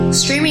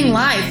Streaming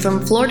live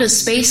from Florida's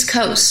Space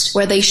Coast,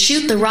 where they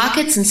shoot the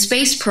rockets and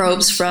space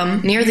probes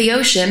from near the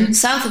ocean,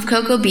 south of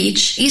Cocoa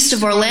Beach, east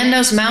of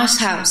Orlando's Mouse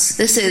House.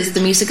 This is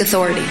the Music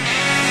Authority. You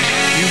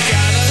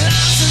got a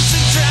license to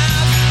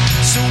drive,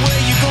 so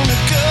where you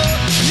gonna go?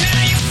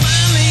 Now you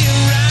find me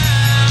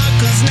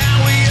around, 'cause now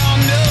we all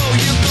know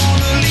you're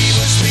gonna leave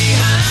us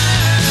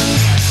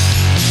behind.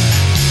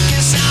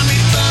 Guess I'll be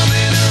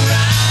bumming a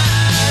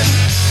ride.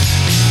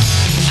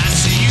 I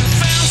see you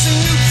found some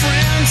new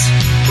friends,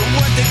 but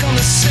what they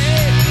gonna say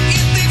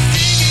if they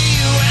figure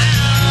you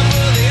out?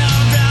 Will they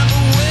all drive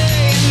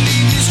away and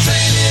leave you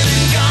stranded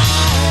and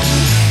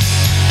gone?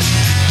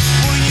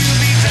 Will you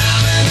be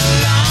driving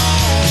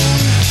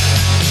alone?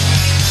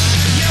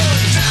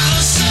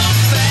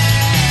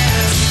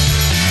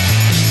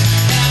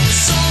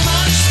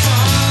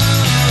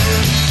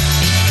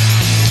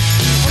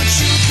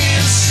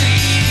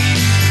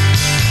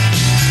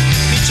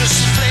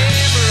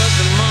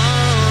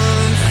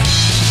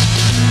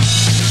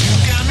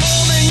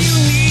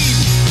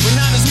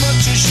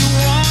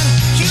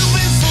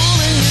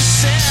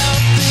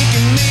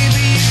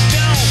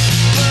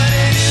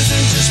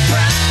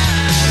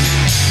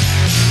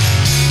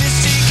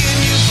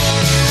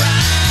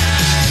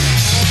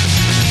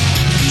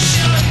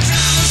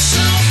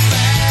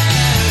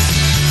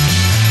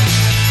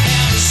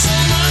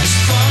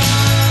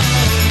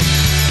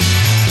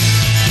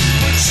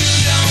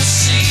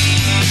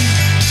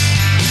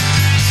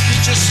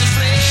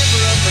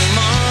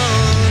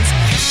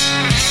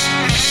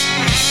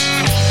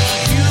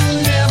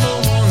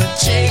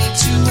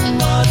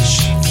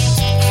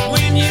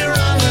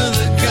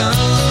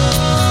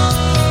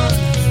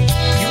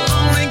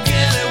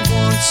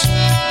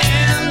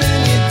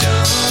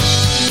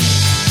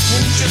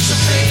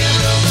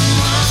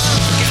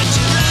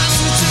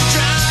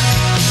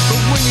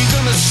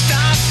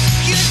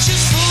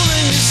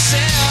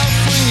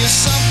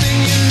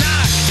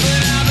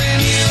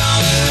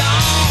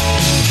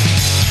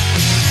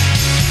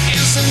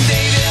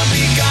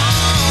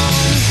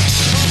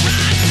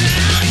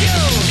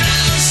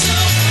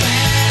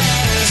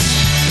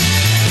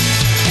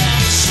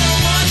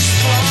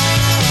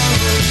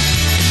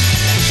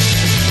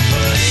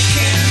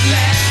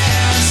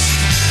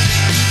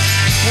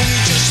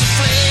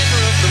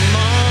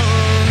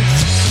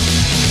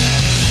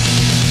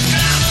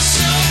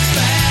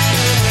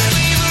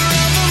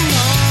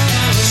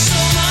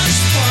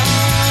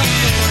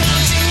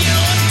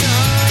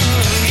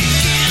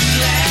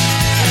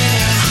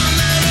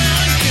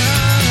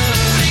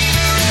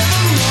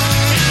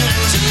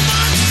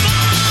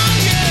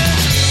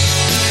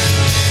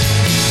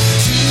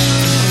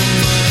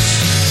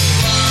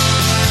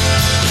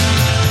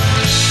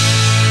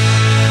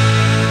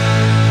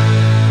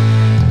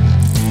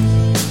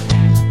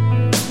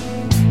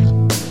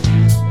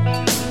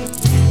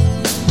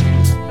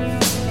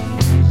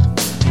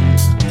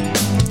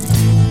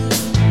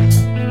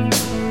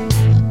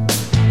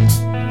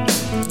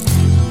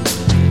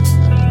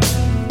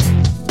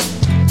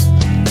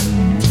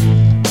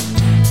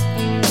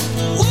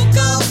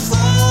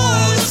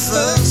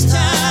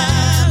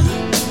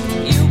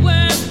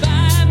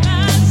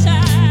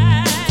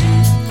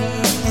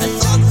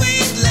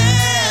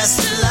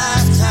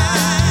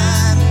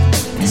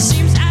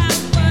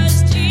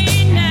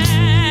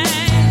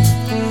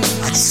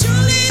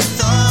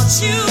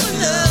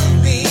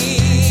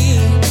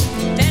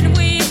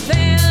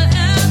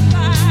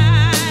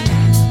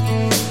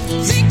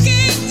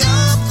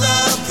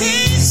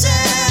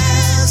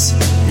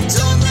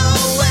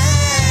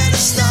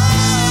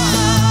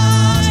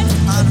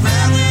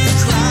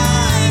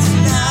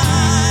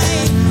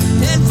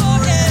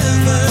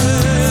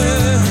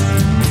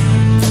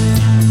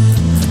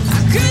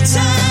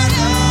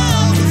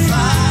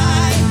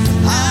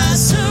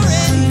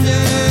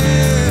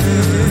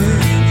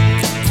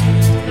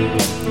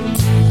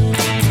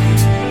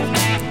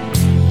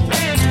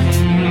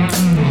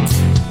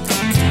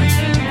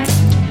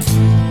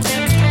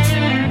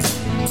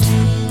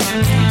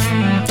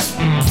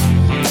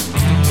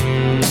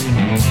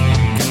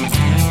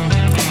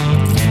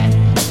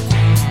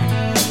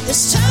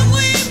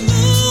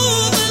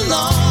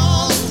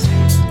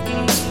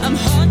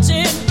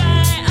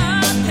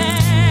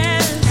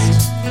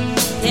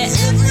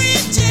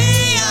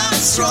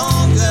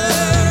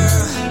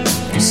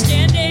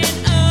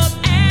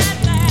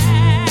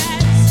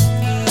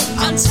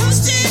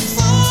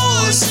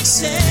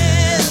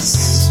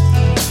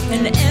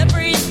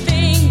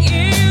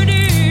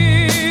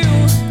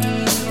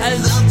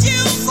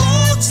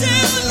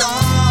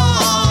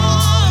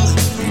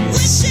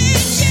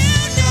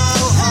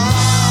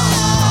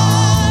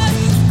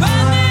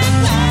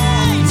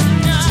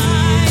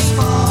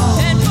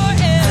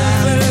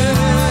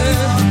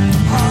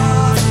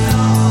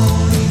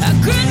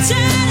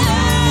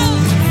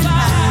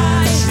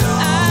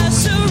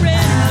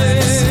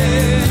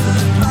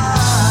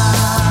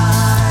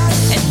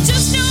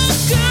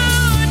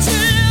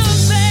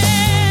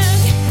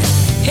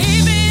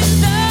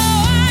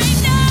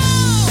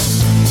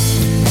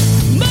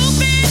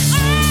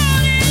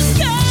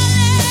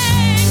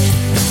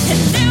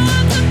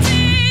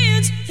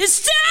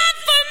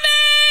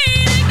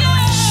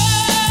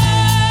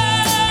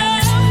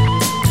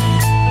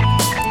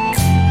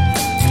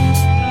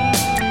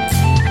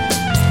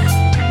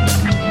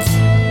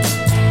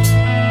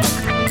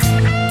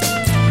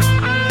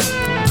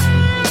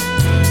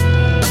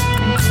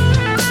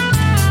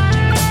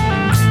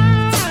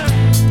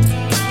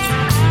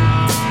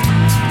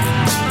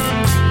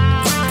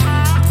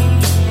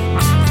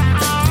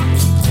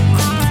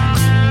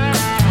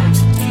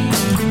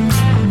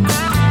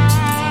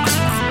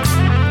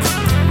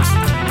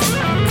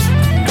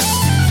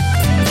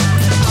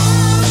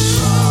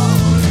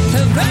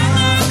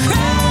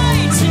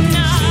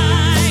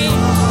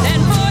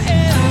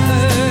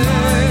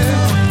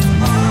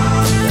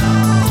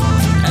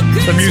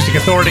 the Music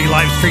Authority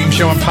live stream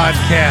show and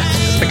podcast.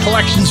 The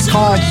collection's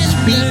called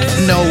Speak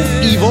No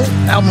Evil.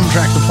 Album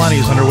track of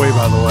plenty is underway,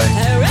 by the way.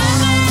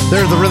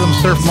 They're the Rhythm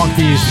Surf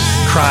Monkeys,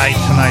 Cry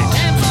Tonight.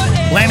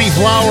 Lanny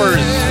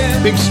Flowers,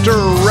 Big Stir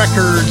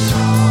Records,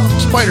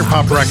 Spider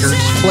Pop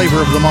Records,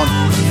 Flavor of the Month.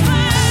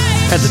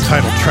 Had the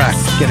title track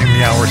getting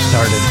the hour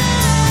started.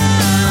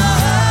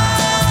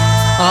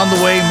 On the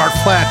way, Mark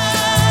Platt,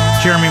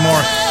 Jeremy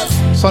Morse,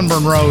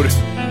 Sunburn Road,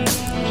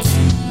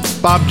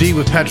 Bob D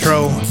with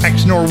Petro,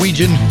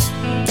 ex-Norwegian,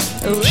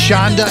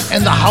 Shonda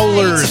and the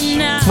Howlers,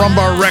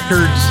 Rumbar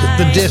Records.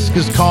 The disc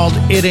is called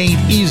It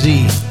Ain't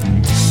Easy.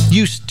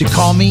 Used to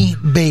call me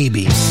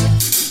baby.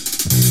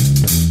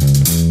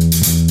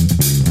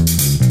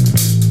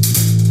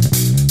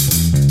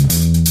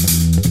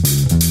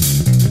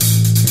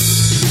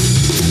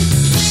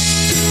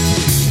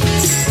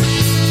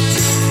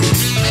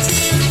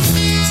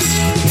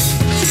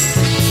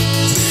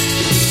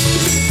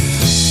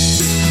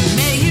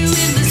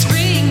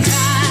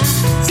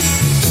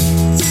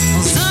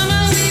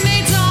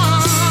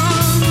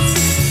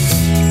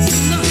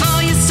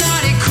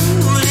 Started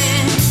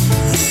cooling,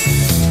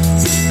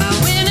 but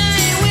when I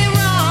ain't we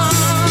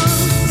wrong.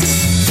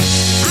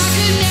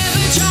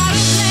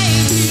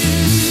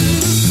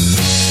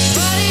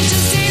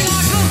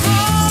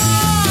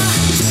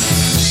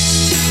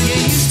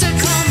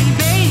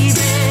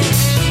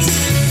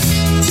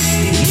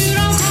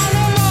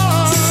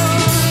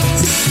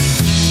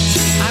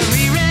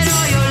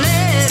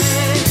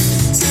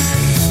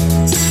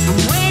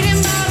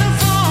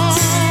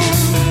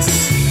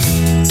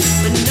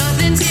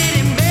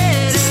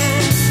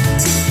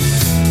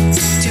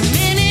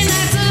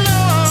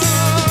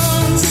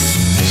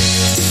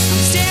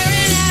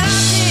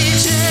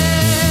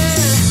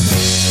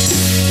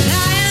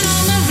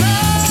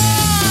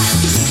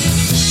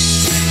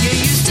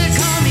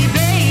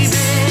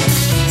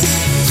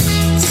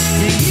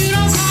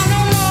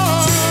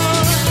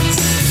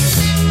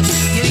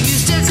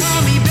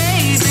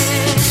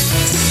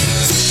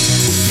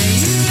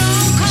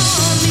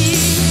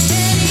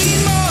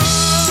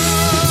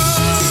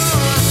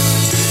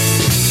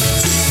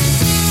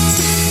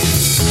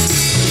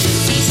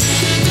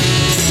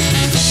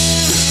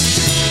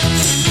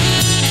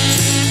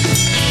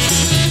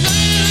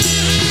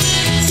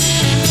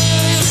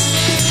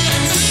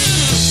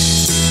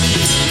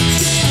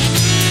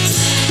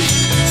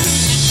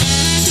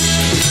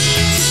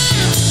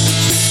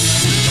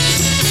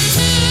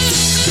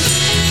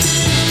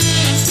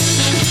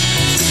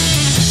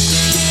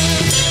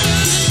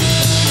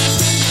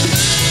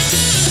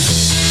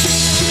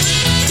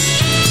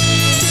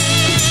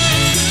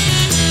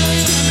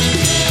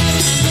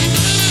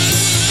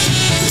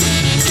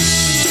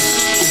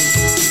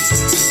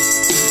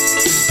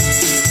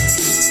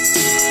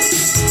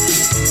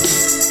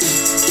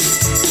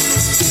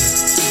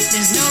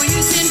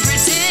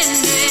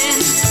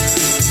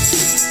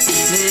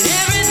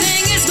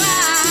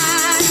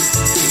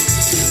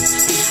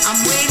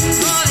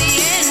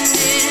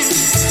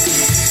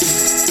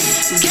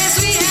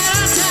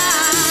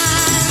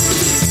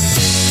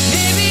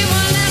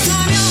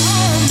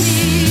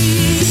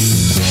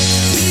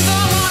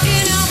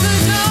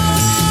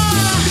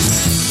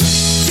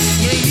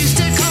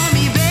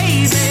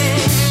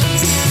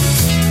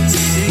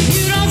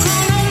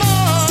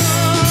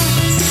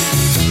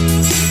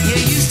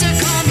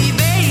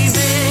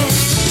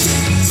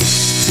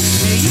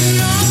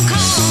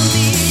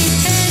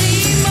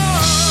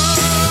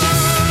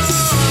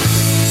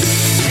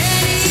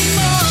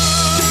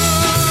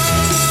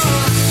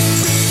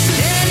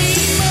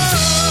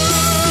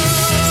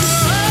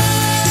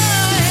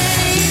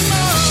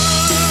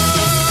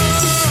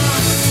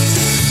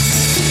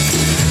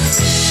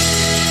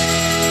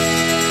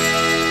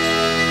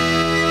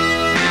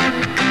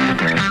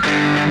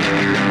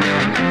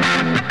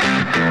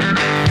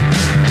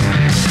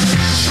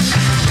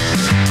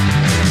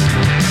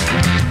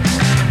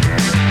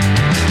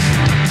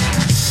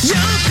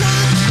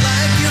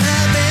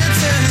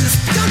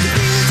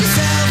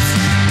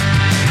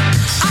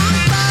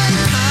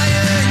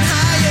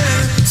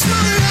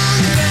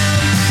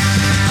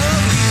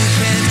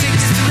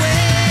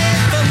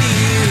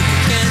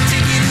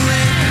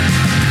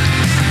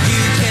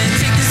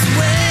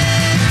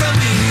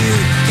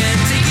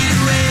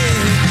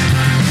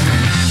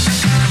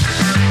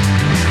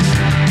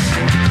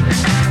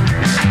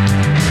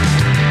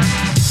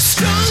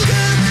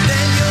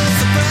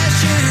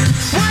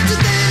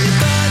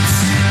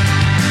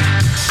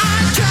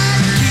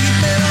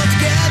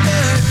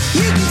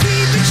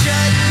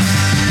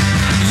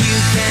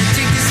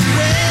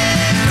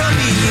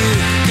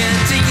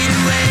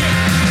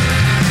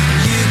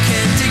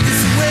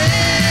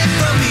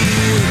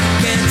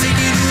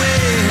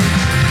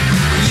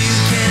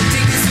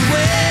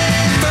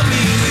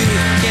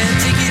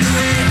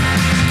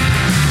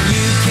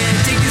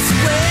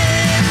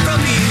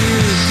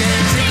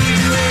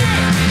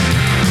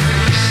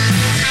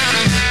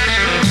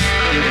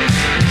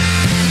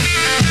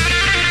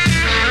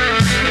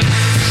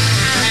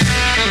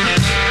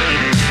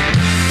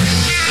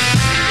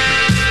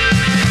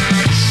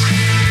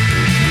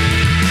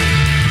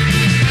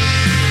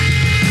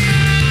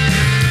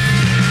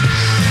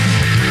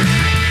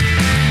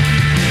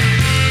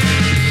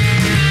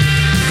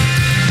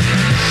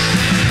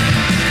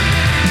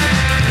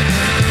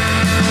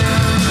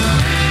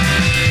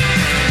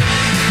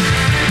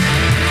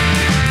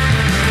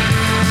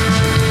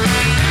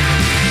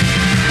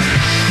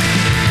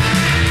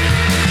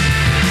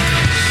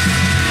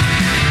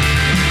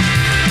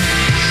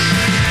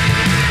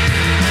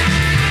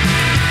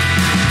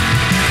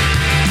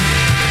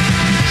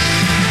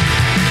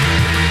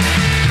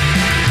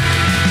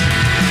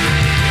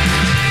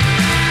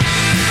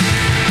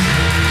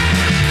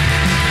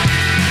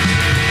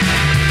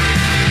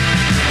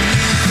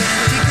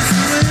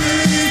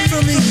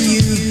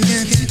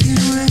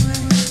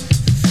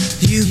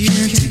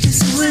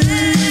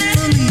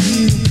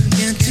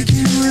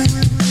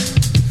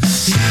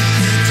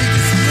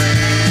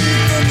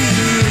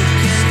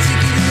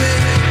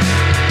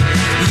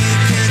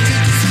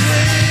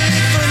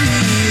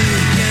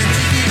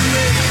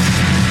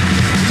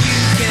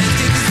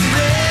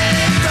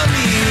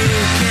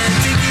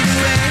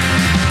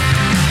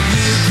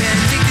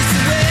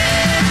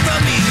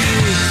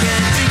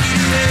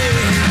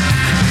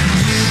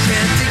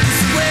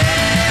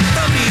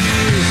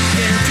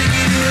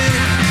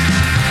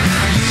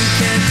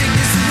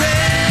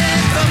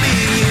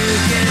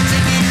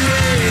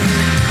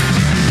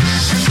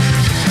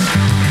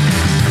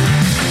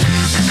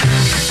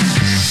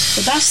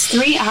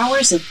 3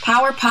 hours of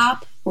power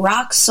pop,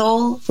 rock,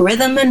 soul,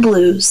 rhythm, and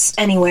blues.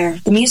 Anywhere.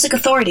 The Music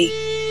Authority.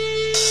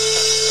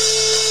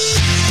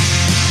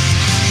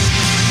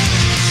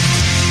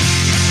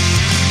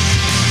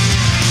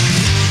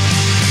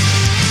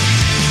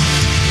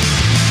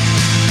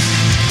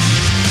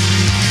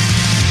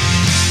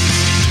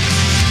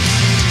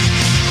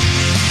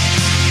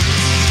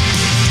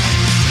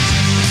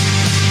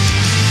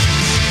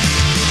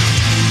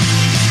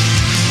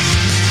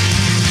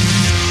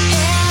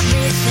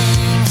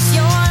 Everything's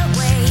your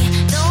way.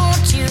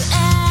 Don't you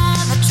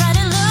ever try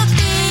to look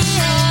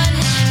beyond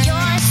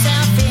your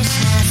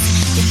selfishness.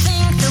 You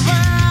think the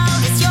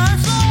world is your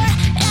floor,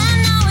 and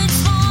now it's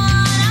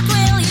worn out.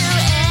 Will you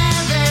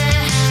ever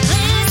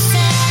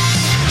listen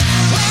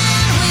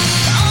when we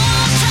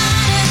all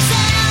try to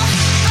tell,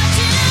 but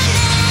you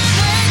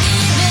never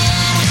give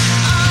in?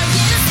 Are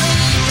you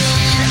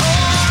sleeping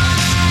or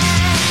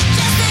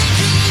just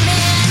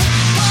daydreaming?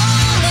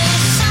 Only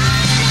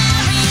shine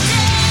every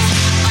day,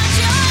 but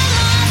you're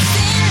lost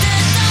in the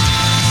dark.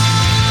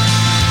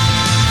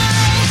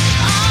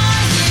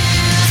 Are you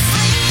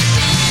sleeping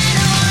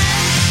or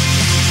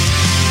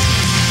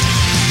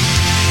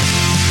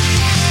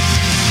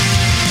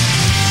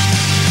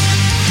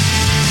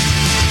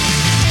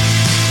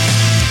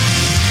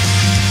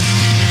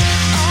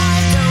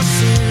are those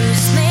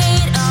shoes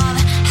made of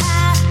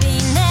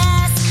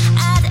happiness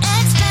at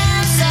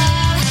expense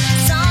of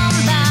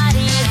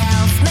somebody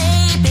else?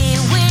 Maybe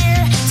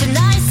we're too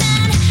nice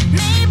and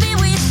maybe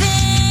we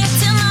think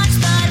too much,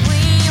 but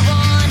we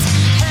won't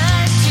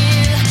hurt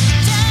you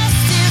just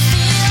to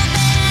feel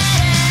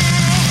better.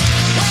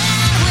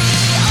 When we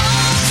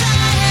all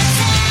try to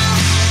tell,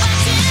 but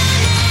you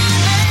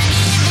never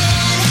give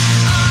in.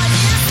 Are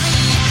you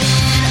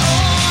sleeping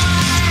or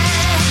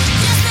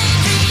just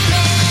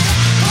daydreaming?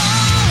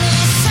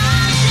 Only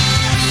shine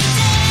every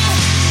day,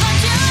 but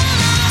you're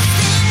lost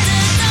in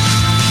the dark.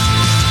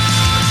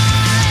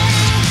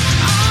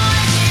 Are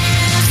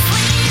you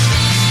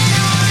sleeping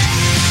or when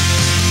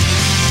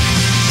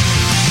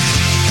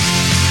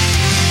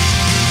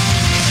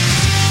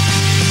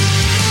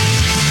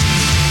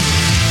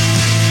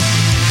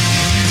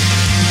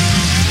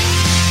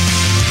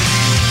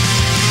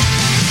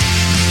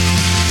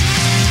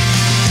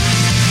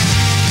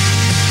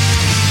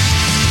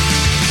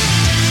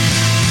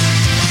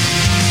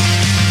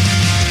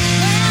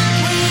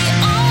we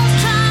all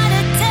try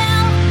to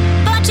tell,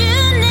 but you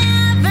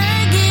never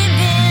give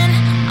in?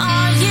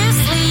 Are you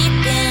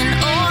sleeping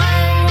or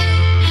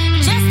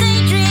just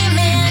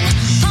daydreaming?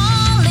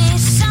 Only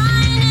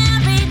shine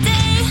every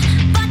day,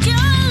 but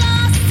you're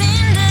lost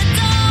in the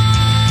dark.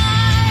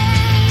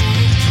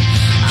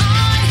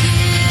 Are you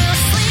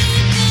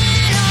sleeping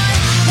or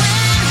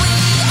when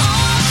we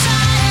all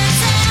try to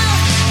tell,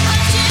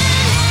 but you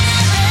never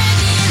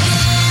give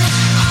in?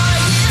 Are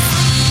you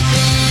sleeping or just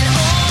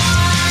daydreaming?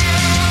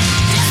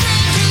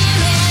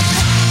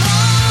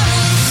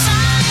 Only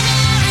shine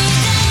every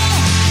day,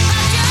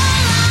 but you're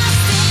lost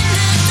in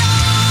the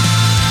dark.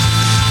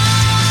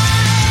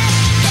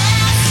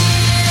 Guess you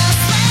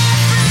slept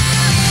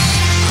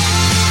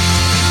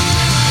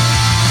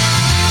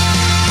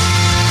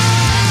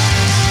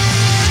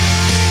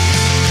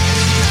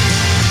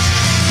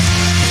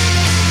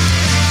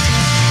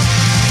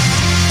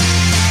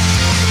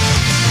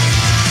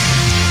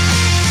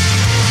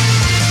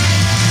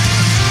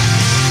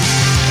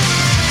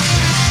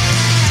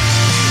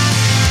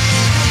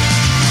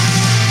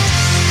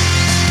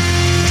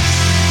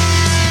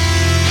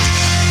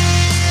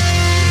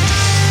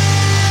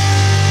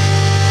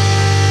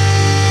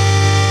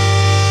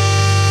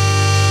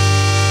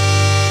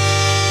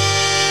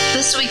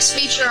This week's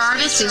feature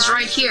artist is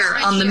right here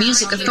on the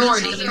Music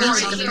Authority.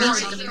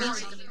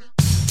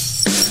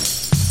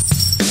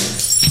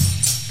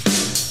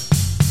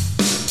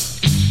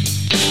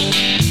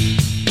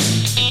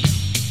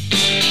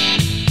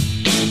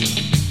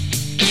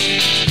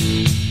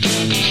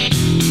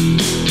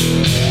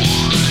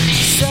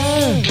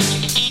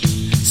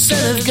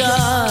 Son of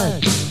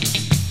God,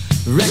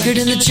 record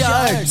in the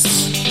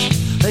charts,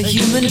 a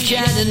human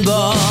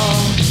cannonball,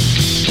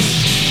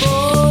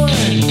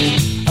 born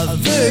of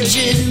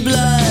virgin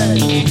blood.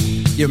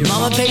 Your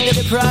mama paid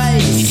the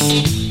price,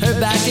 her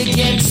back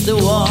against the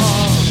wall,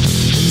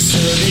 and so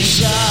they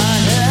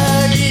shot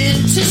her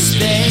into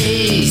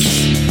space,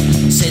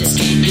 said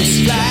steam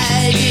this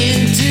flag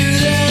into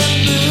the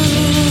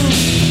moon.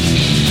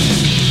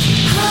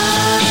 I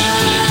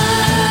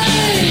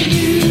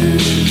knew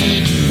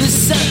the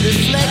sun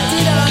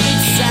reflected on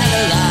its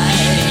satellite.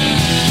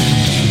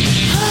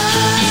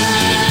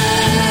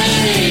 I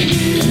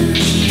knew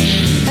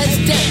as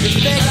death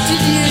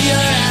affected you,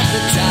 your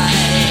appetite.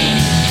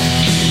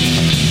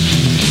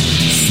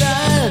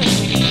 Son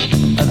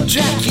of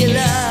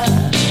Dracula,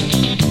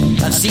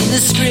 I've seen the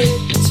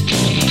script,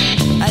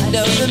 I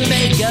know the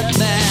makeup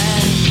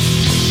man.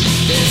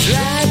 There's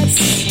rats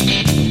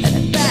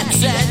and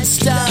bats and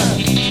stuff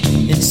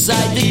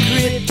inside the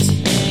crypt,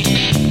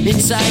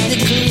 inside the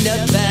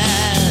cleanup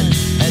van,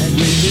 and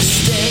with the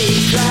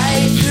stake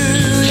right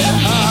through the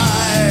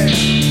heart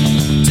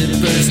to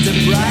a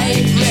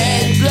bright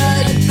red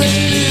blood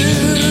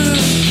balloon.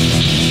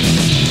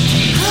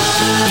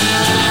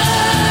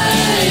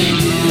 High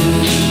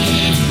moon,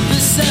 the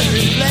sun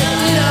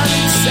reflected on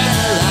its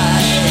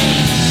satellite.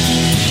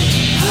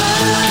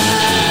 High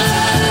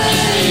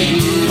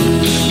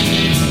moon,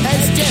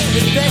 has death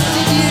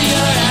affected you,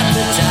 your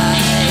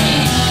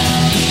appetite?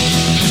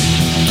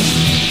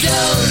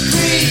 Don't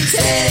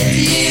pretend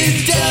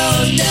you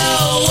don't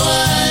know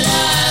what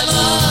I'm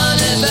on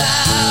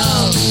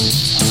about.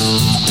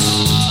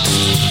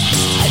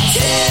 I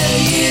tell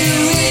you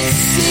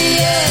it's the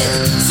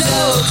end, so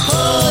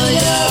pull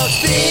your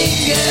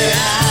finger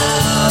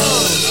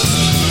out.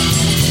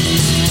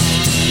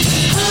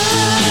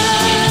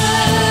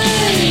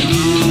 High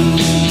moon,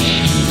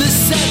 the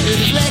sun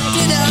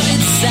reflected on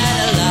its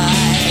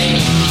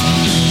satellite.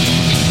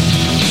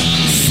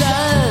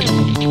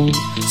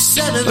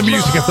 Son of The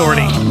Music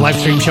Authority, live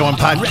stream show and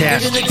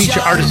podcast.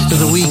 Feature artist of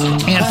the week,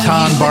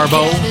 Anton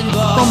Barbeau,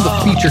 from the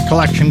feature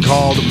collection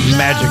called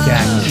Magic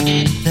Act.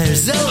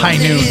 High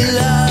Noon.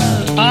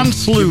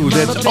 Onslow,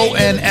 that's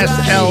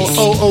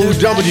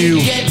ONSLOOW.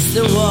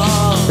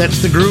 That's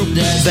the group,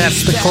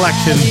 that's the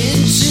collection.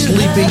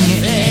 Sleeping,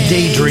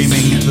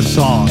 Daydreaming, the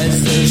song.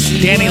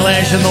 Danny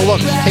Lash and the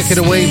Looks, Take It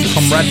Away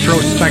from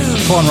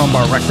Retrospectful on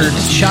Rumbar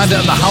Records. Shonda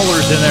and the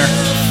Howlers in there.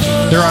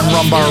 They're on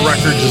Rumbar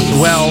Records as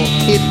well.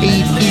 It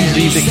Ain't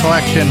Easy, the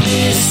collection.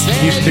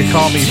 Used to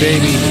Call Me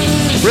Baby.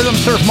 Rhythm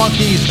Surf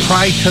Monkeys,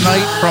 Cry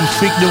Tonight from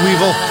Speak No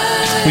Evil.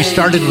 We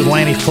started with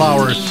Lanny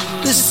Flowers.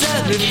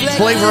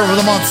 Flavor of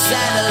the Month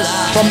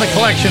from the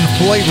collection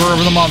Flavor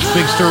of the Month,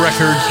 Big Stir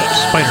Records,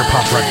 Spider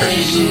Pop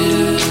Records.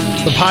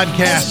 The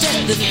podcast,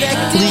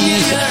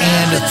 please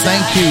and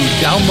thank you.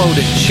 Download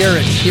it, share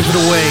it, give it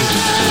away.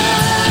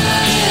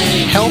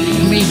 Help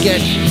me get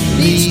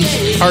these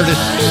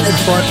artists in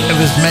front of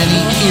as many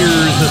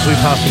ears as we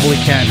possibly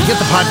can. Get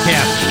the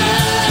podcast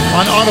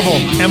on Audible,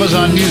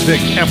 Amazon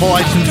Music, Apple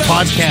iTunes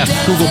Podcast,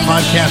 Google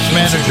Podcast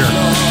Manager,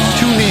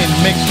 TuneIn,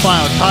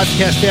 Mixcloud,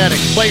 Podcast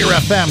Addict, Player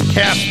FM,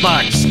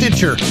 Castbox,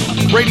 Stitcher,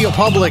 Radio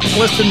Public,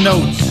 Listen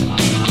Notes,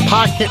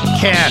 Pocket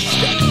Cast,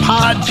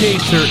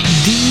 Podchaser,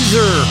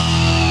 Deezer,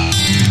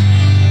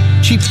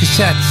 Cheap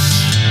Cassettes.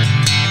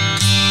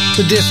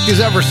 The disc is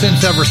Ever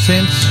Since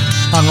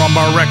on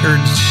Rumbar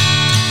Records.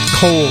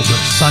 Cold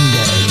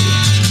Sunday.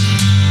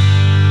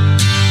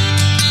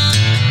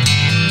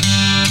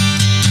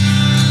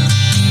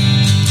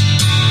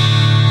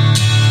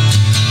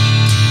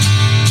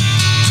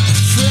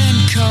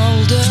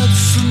 Called up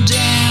from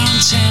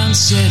downtown,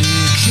 said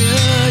he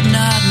could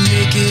not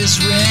make his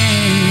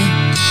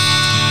rain.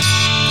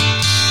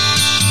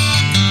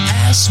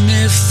 Asked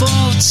me for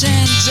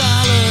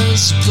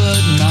 $10,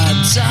 but my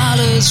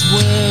dollars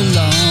were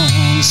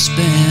long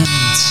spent.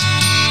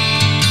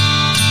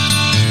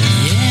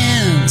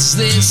 Ends,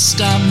 they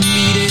stop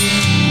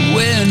meeting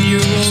when you're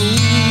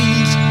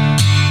old.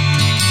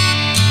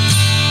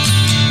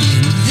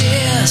 In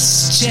this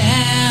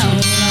town,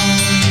 all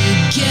you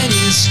get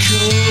is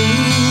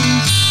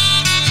cold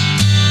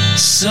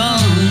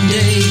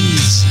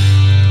Sundays.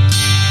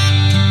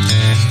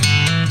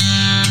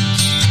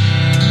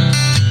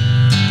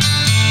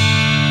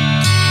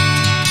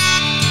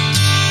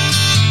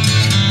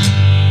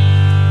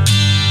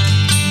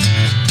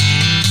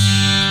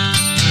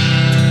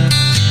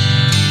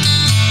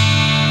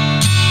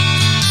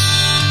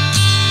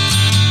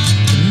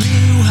 The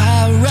new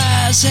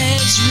high-rise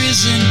has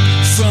risen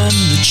from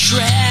the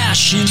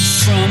trash and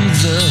from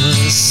the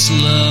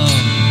slum.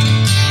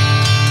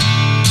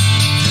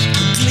 A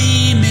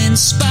gleaming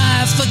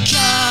spy for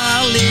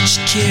college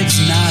kids,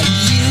 not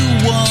you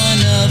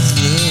one of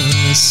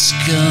the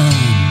scum.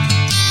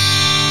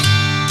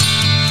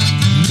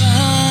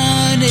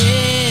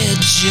 Money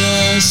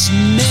just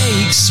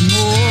makes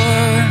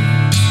more.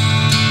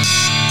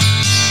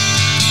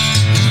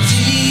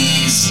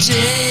 These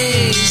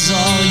days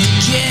all you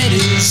get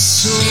is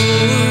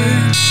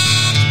sore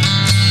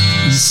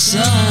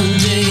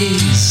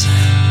Sundays.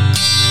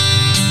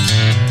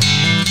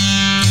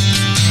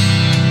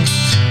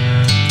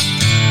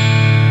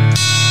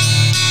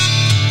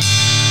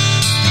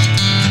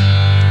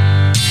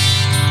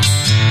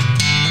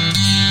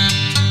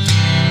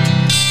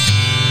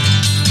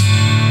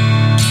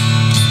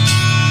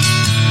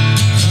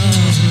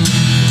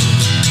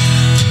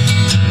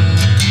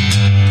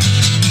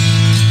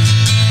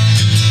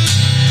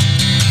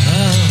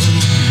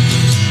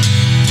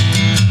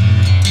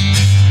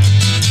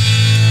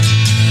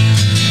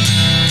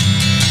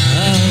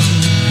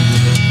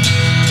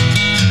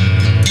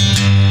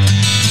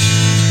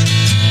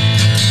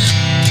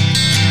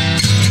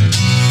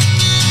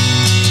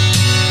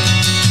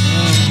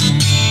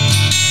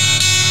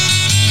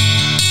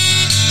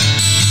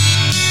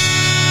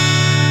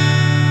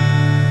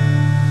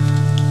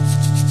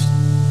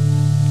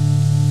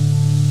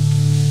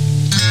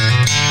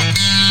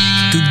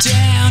 Go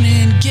down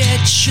and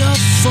get your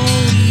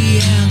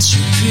 40-ounce,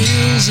 your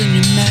pills and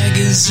your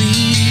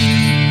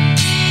magazine.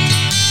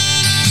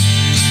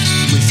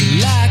 With a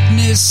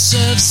likeness circus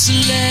of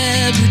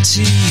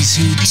celebrities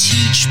who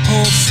teach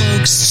poor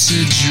folks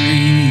to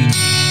dream.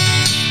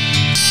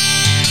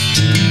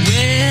 Do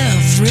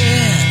everything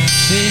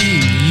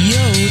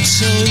you're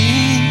told.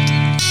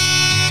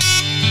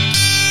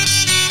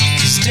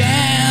 'Cause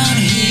down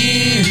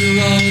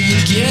here all you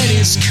get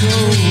is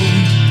cold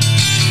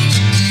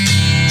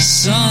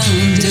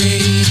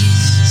Sundays.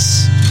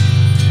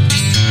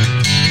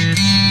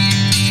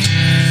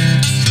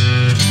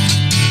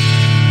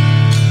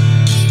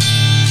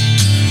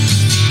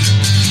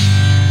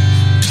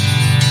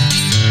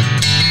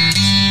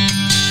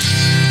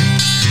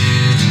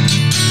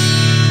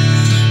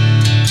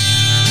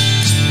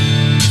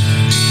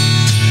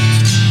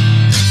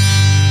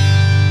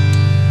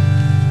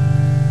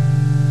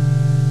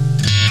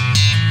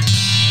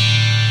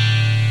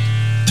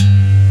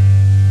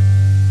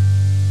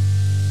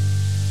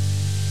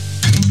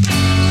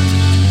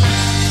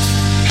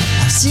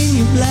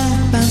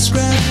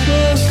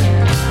 Scrapbook,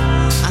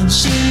 I'm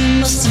sure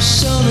you must have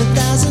shown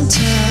 1,000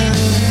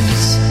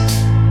 times.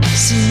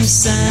 Seen you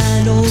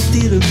sign old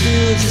theater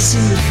bills, I've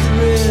seen the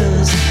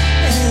thrills,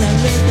 and I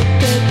read the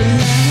paper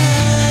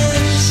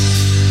lines.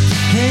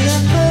 And I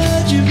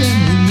heard you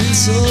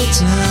reminisce old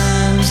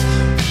times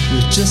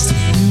with just a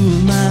few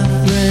of my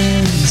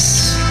friends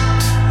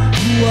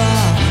who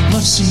are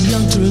much too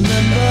young to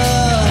remember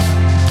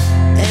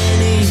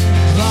any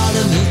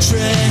vaudeville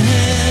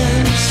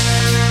trends.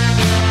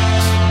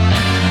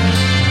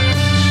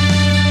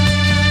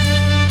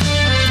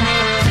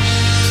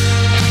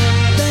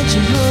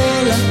 Your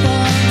whole life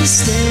on the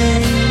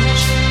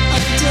stage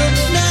until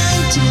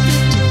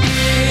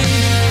 1953,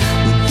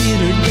 when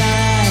theater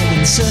died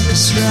and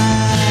circus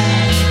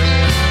ride.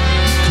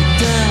 Could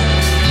not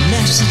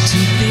match the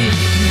TV.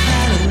 You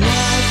had a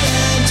wife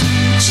and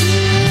 2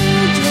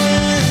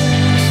 children,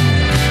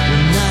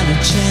 but not a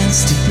chance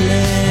to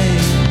play.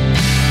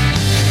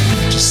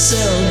 Just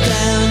settled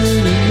down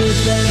in a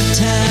Midland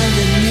town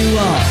and you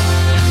are,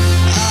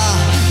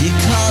 you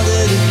called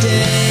it a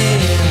day.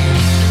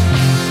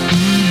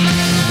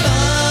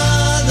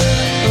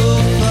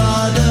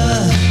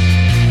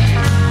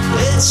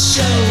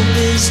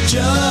 Showbiz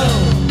Joe,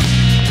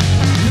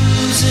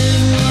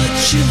 losing what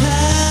you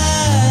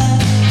had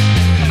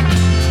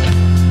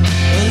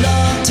a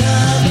long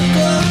time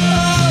ago.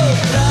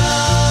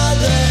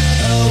 Brother,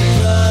 oh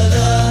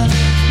brother,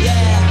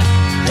 yeah,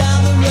 down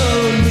the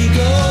road we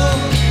go,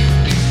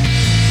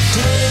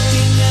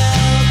 taking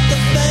out the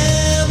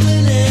family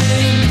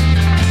name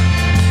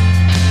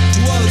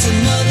towards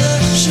another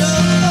show.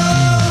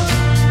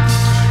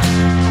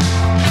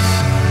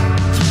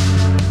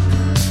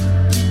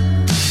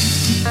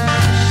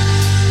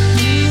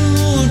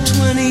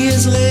 20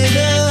 years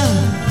later,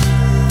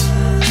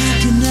 how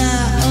can I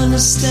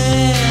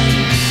understand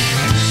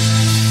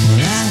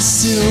when I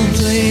still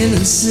playing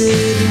and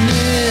sitting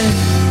in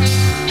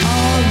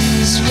all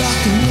these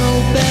rock and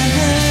roll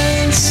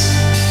bands?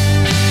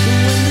 But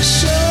when the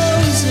show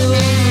is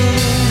over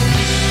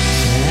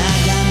and I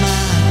got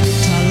my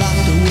guitar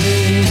locked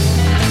away,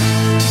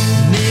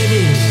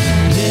 maybe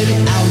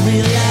I'll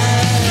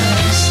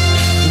realize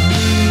the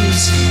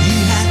blues you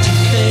had to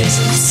face.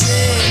 I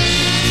say,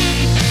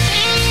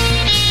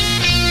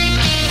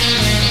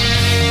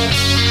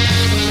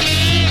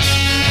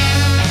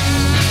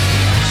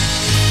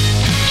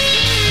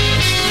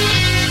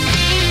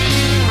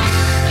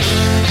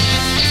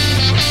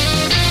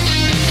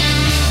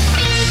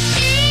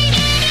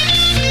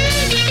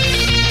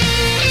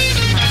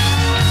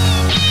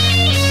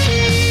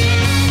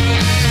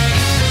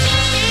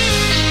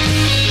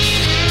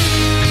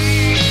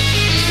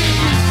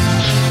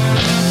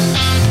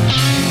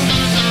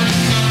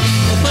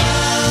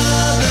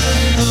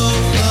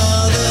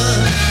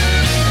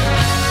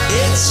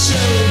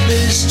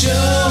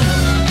 Joe,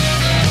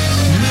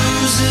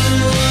 losing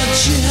what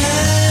you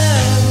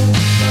had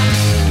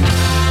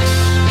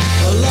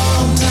a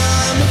long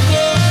time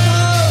ago.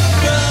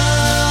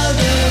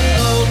 Brother,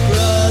 oh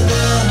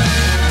brother,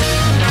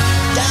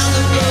 down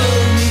the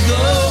road we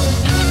go,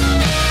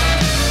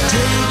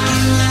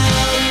 taking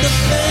out the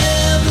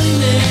family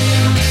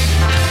name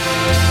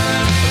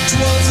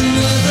towards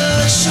another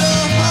show.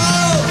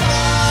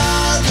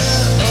 Brother,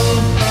 oh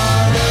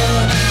brother,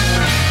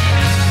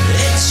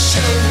 it's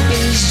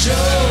Showbiz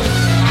Joe.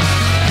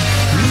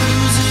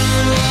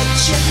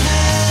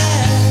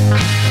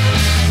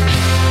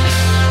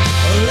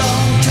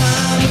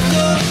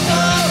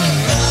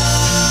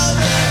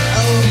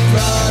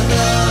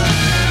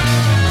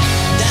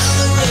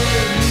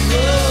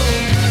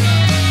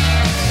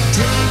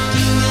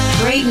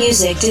 Great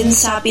music didn't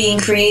stop being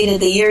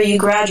created the year you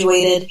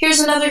graduated. Here's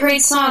another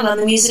great song on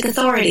the Music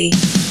Authority.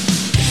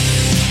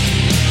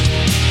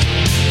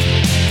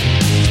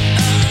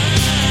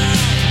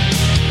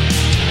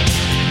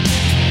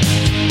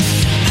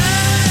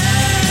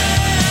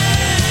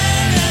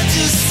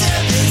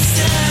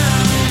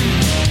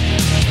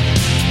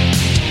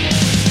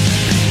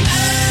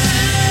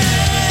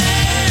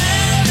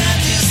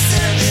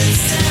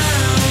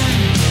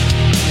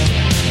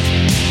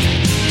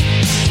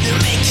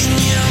 They're making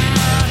your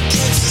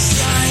market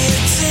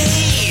society.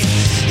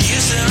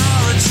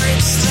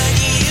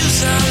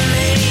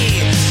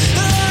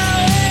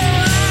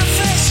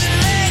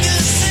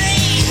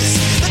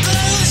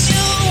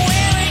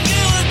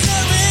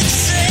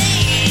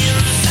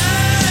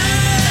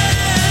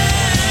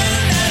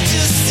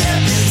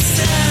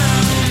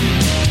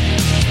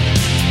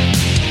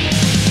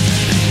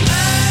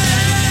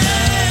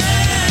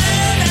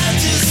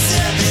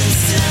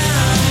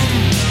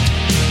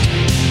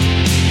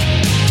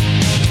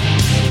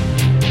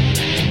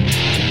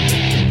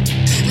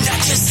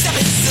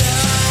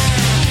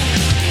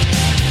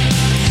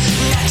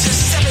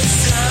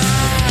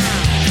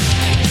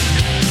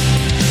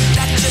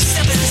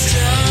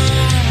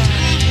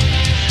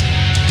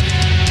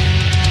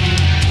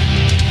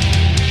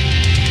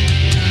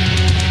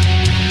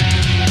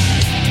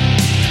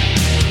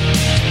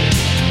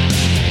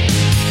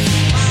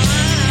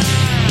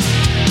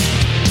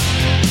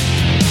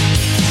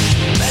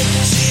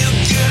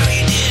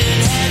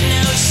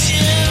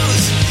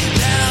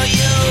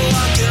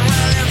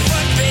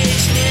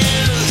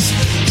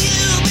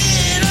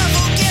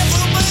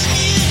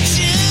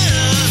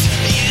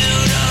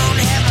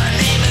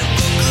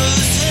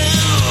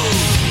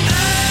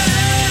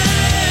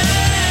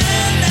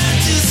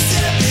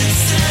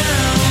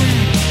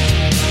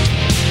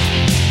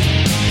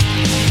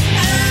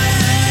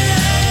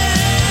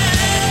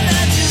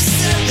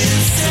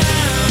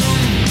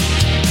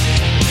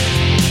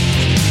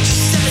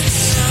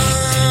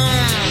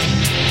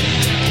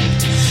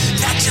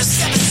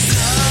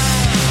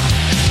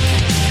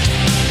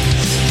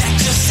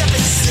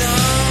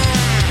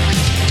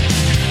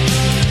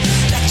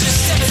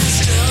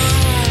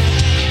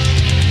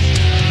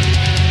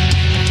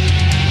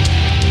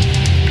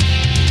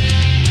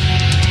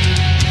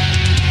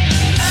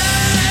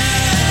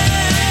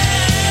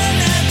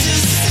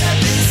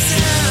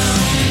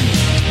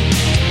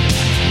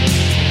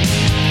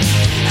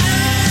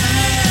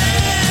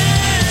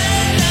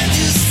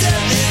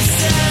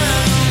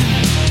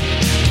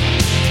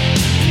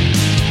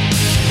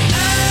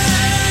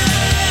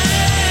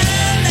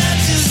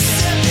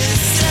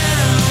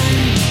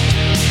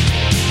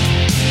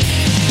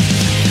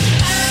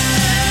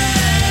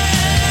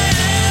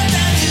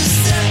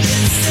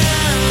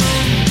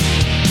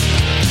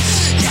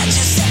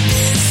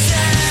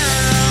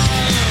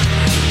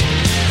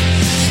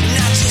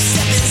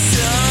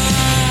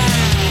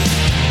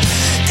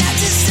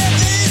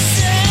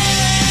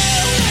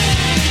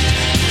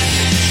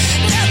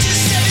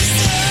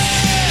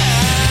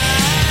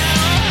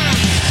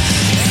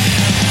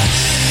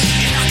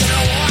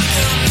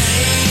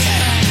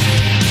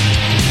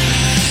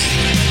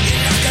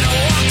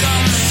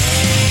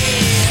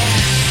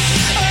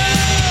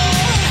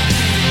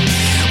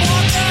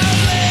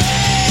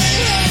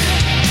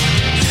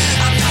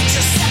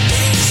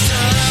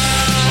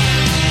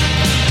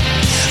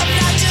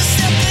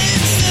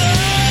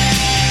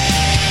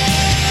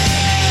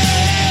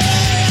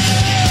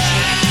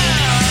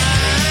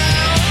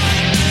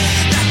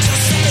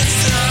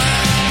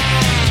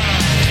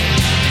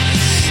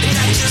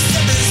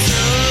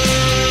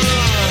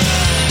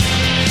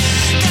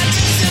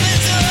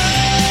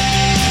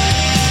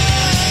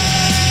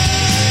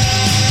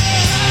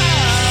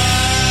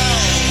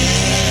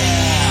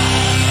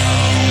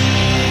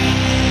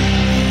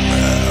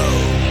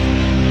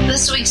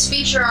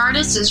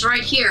 podcast is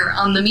right here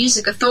on the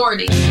Music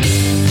Authority. It's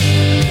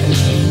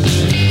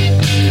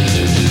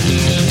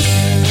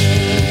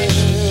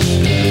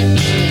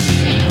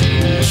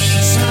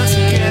hard to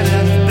get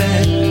out of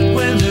bed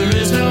when there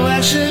is no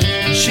action.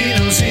 She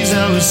knows he's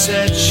always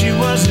said she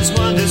was his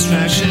one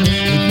distraction.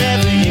 It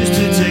never used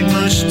to take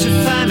much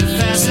to find her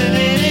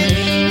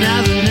fascinating.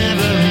 Now they're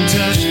never in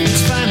touch.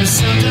 It's fine, but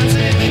sometimes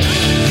lately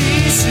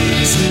he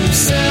sees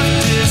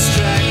himself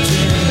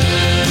distracted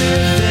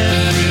with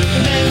every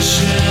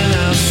mention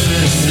of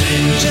her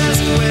name.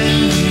 Just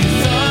when he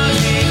thought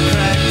he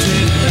cracked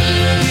it,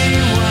 he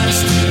wants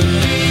to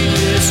be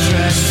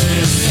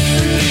distracted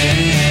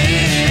again.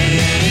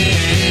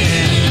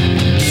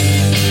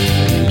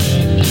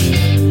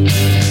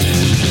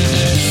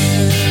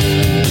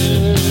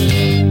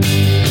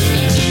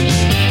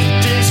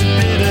 Takes a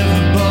bit of a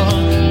ball,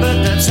 but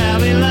that's how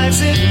he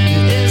likes it.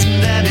 It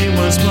isn't that he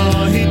wants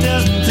more, he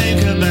doesn't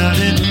think about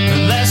it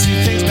unless he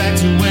thinks back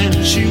to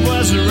when she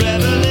was a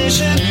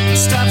revelation.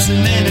 Stops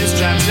him in his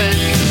tracks and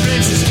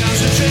breaks his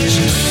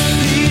concentration.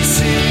 He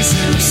sees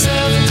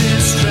himself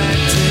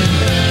distracted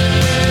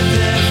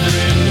with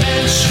every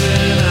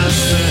mention of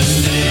her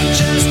name.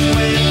 Just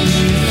when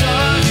he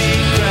thought he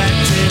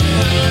cracked it,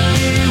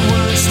 he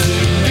wants to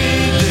be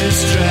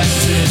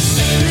distracted again.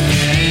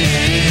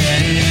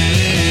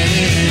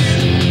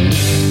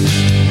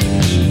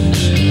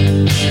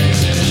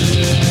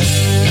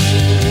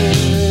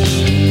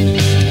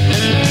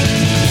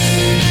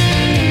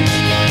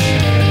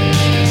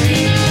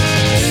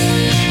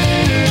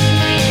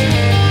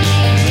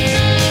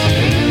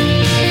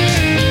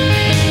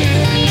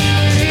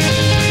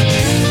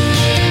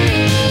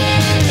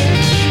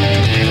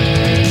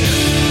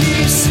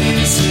 He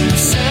sees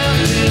himself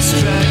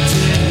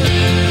distracted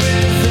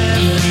with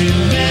every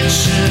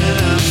mention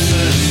of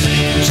her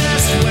name.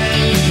 Just when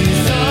he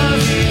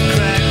thought he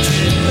cracked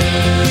it,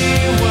 he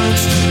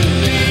wants to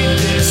be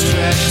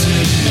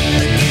distracted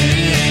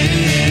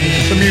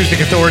again. The Music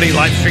Authority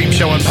live stream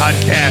show and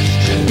podcast.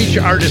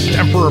 Feature artist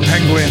Emperor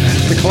Penguin.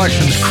 The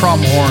collection's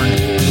Crumhorn.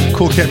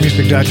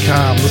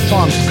 CoolCatMusic.com. The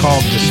song's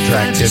called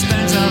Distracted.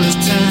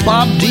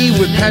 Bob D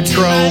with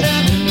Petro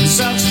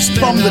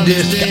from the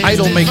disc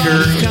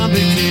Idolmaker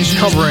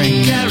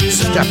covering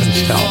Stephen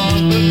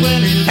Stone.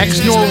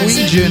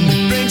 Ex-Norwegian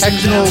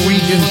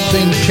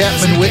sing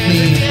Chapman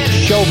Whitney,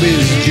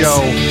 Showbiz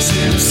Joe,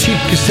 Cheap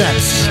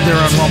Cassettes. They're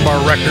on Rumbar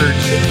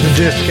Records. The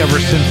disc Ever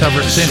Since.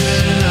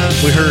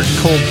 We heard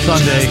Cold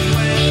Sunday.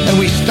 And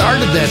we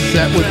started that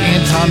set with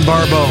Anton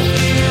Barbeau,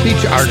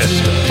 feature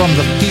artist from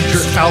the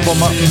feature album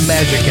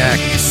Magic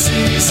Act.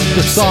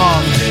 The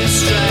song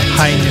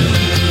High Noon.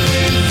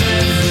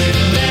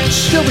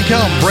 Still to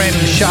come,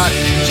 Brandon Schott,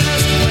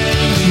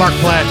 Mark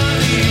Platt,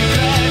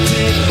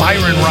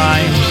 Byron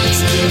Rhymes,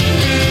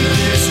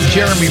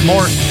 Jeremy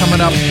Morse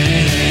coming up.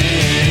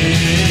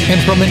 And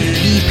from an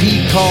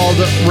EP called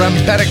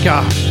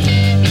Rembetica,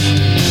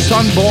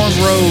 Sunborn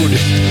Road,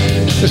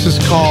 this is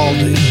called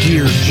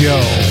Dear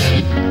Joe.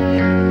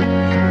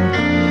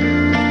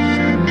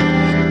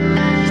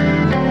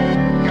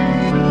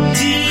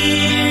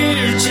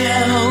 Dear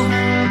Joe,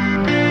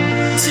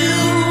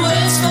 2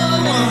 words for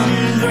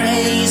one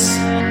grace.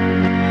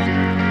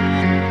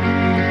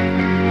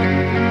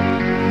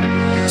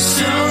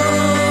 So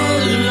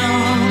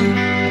long,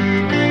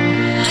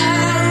 I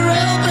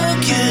hope a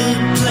good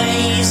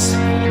place.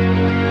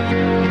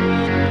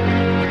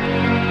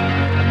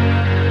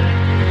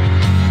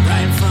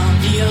 Right from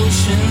the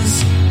oceans,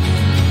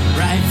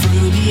 right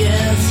through the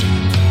earth.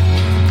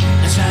 I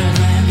tried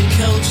to land the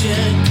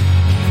culture.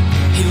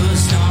 He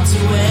was not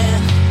aware.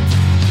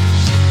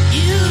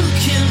 You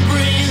can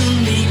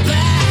bring me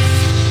back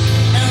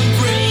and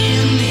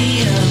bring me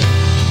up.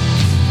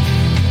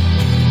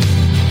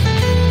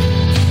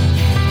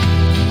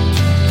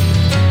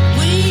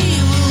 We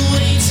will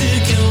wait to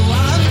go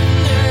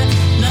under,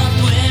 not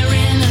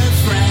wearing a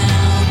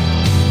frown.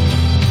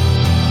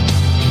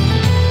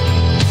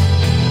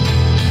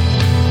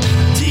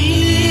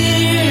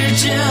 Dear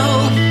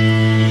Joe,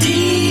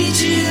 did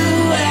you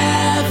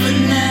ever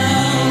know?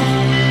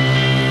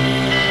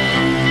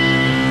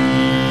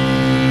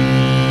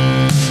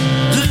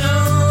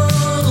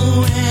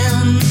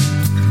 Blowing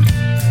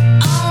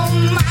on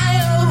my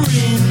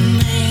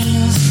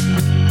remains.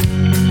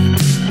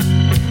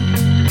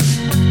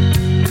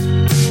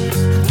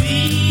 We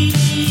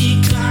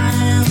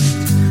climb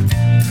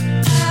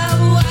a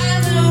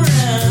wider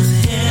earth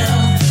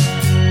hill.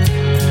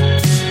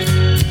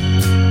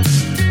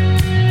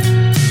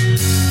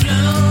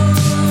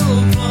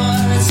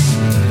 Floorboards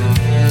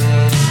and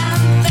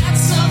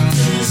that's of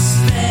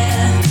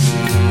despair.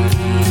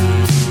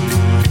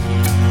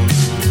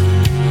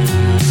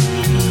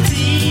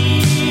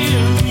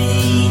 Dear me,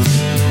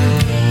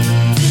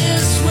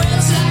 this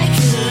was like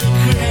a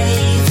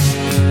grave.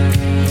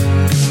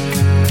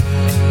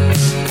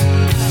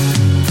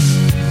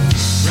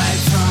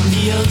 Right from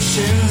the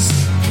oceans,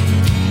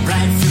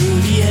 right through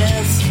the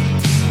earth.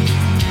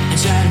 I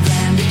tried to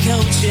blend the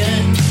culture.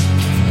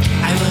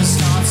 I was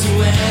not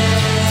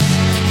aware.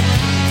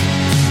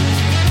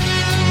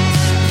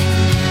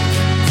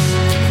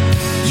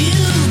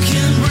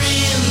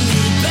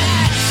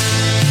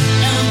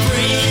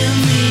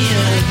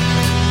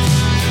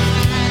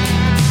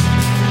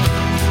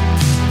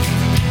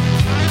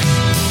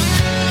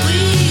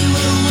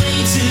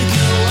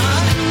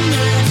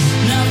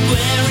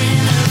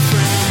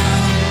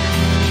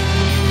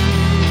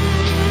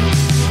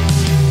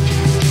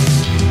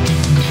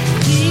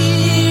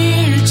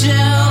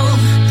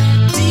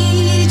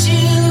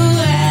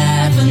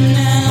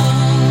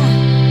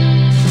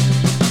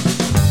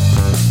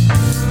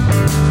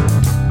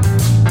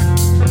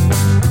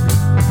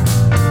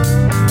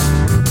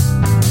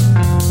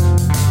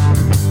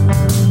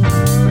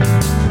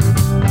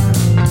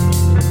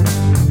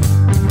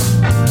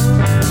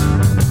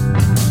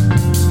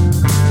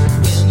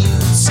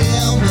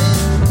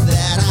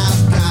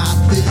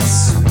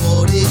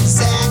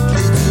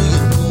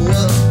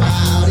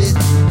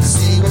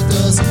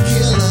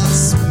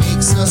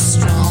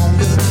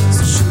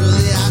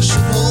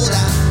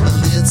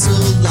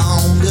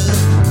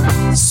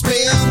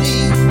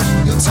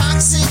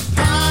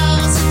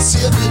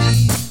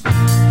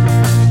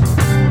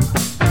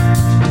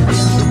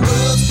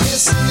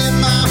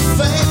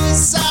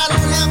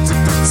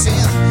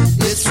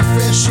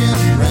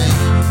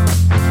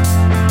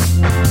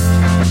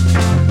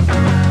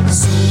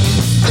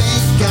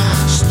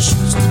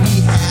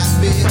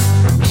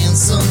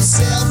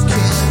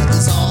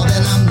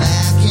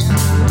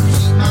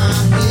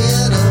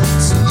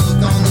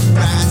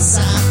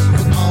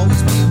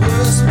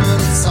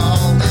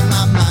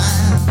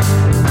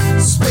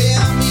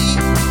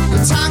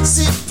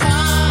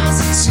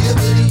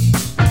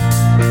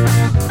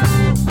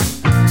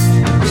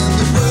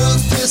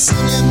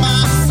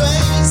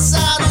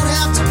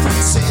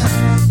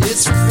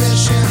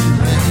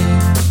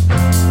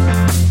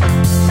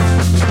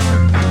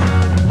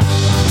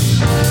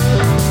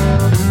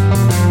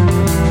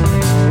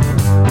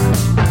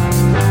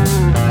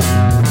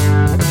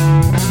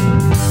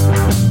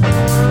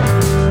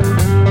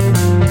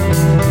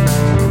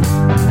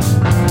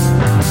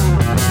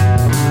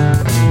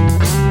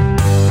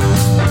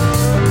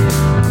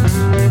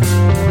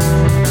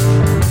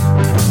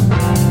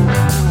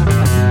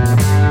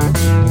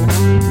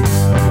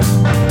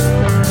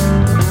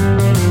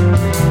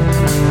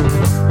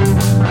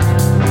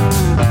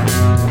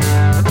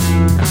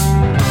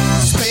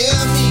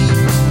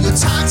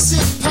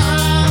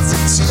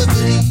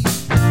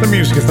 The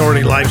Music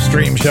Authority live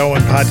stream show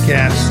and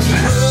podcast.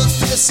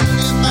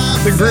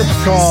 The group's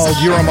called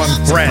You're Among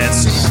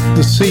Friends.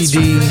 The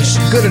CD,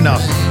 Good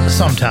Enough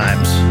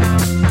Sometimes.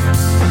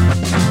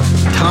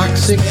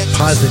 Toxic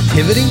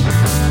positivity?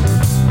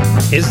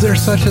 Is there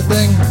such a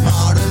thing?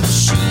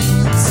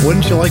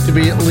 Wouldn't you like to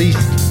be at least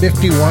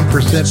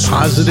 51%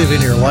 positive in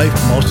your life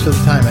most of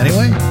the time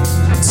anyway?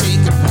 Is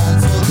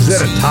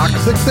that a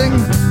toxic thing?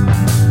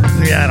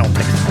 Yeah, I don't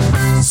think so.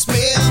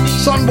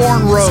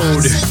 Sunborn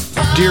Road,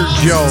 Dear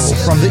Joe,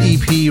 from the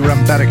EP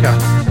Rembetica.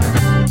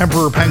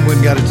 Emperor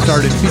Penguin got it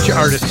started, feature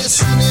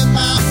artist.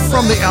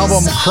 From the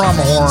album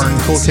Cromhorn,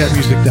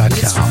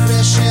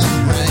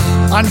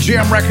 CoolCatMusic.com. On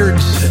Jam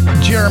Records,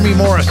 Jeremy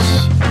Morris.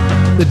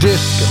 The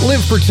disc,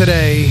 Live for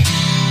Today.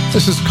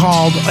 This is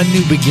called A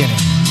New Beginning.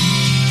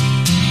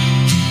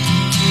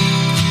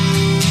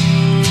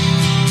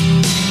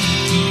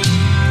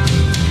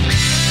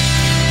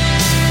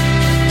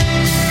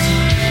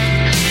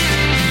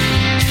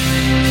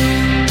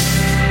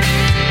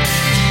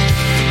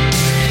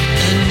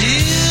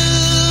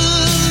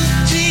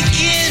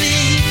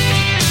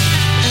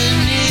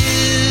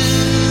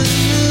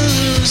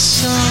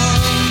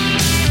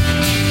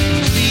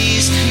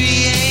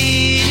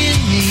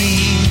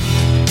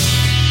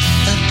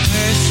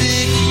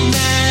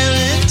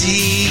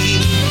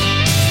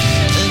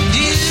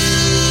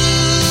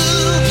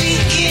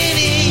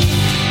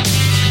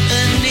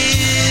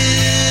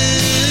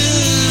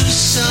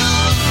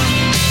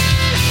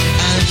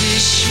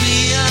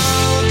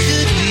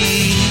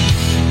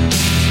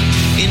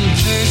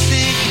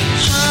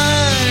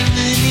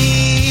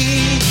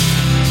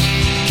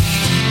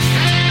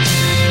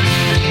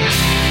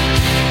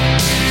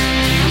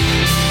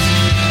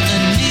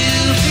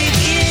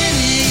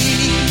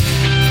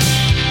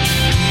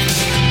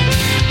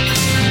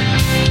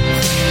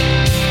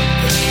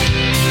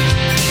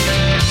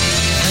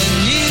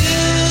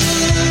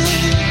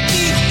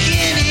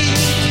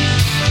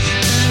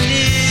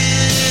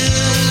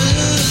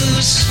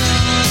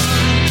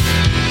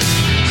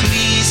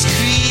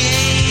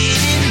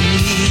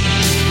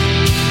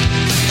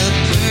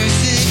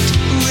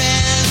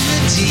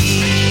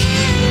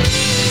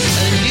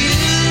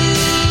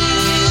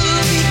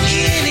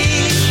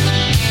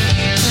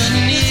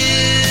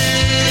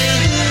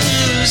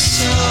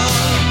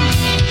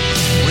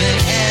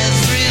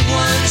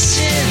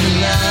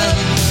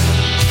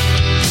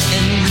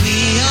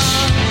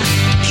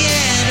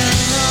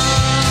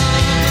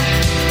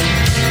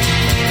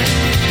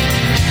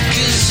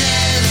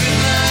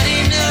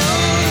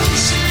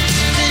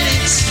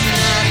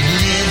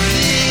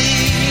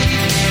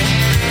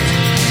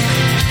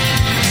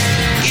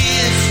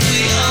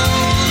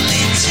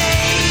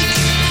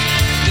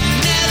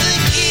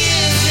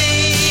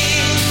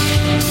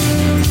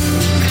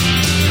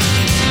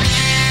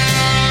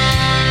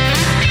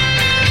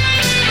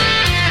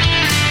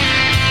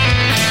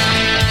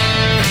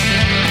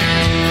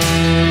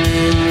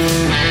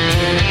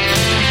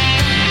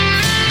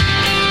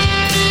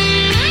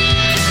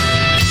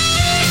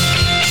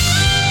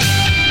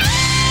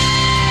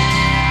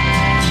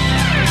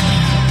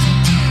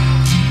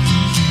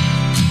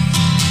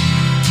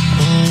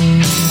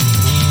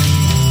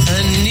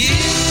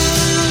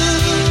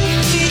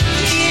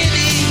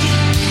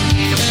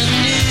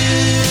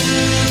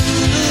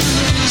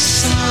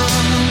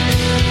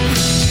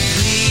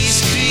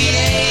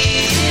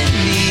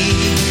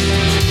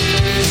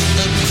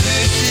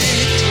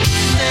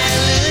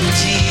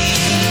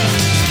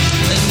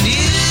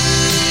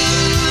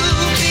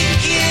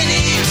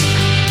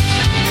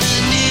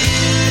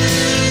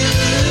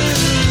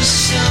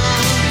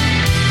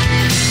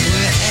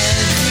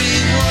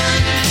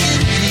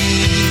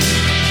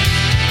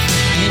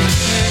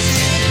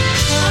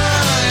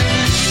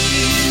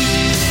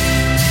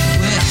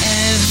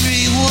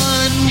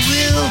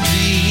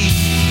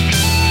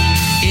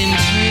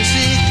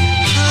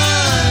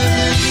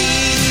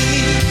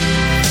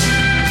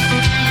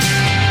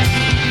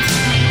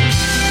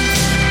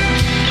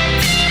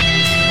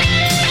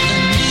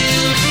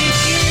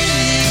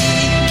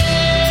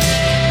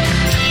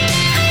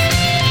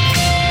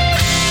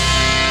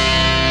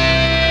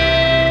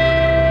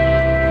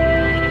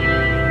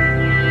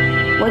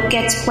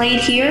 Gets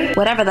played here,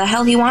 whatever the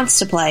hell he wants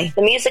to play.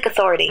 The Music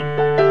Authority. Here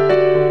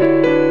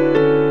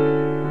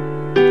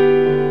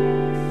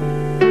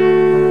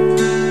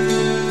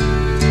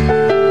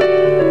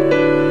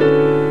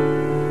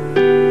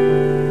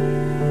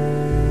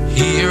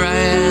I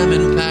am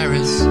in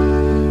Paris,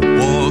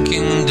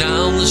 walking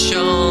down the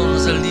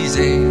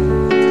Champs-Élysées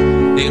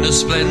in a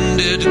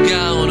splendid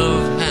gown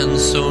of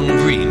hand-sewn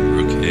green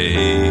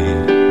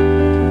brocade.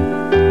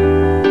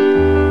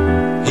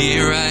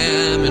 Here I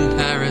am in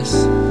Paris,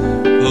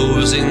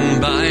 posing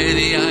by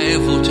the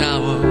Eiffel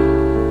Tower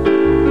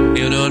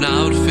in an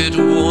outfit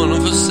worn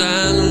for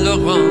Saint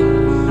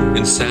Laurent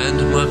in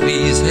Sainte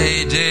Marie's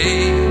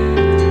heyday.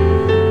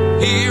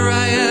 Here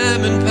I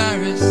am in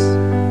Paris,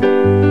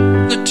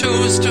 the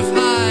toast of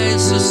high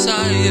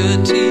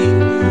society,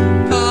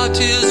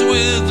 parties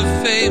with the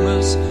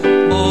famous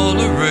all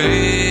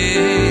arranged.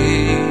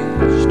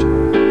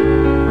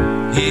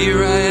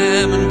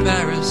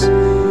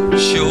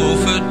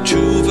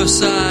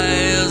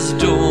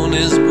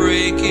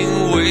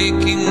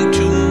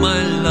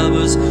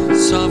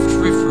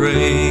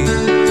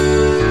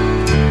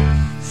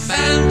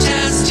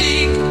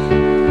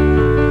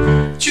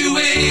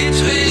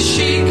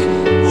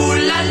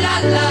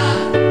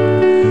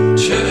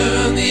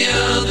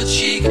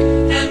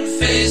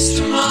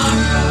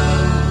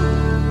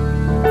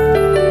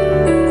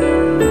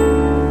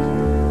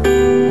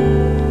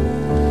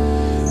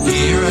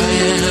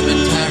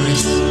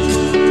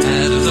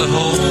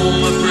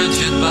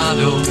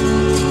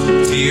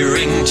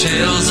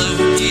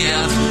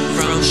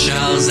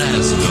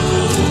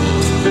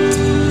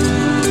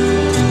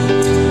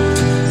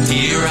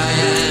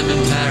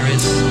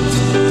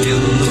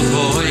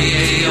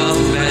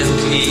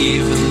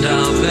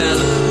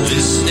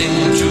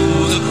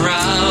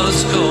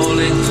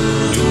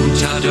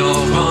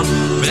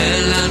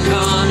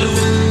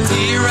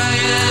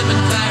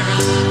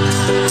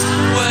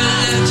 where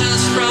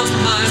letters from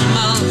my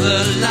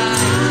mother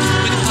lie,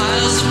 with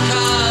piles of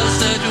cards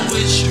that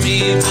wish me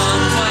bon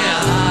voyage.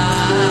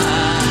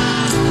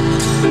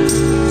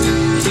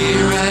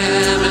 Here I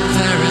am in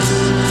Paris,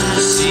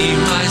 see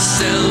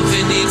myself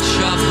in each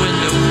shop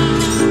window,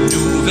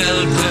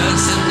 nouvelle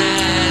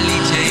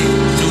personnalité,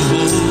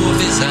 nouveau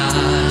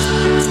visage.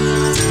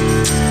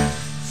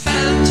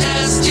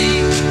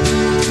 Fantastique,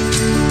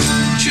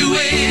 tu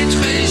es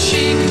très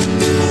chic,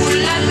 ooh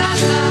la la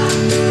la.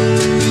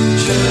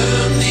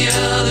 Turn the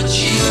other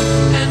cheek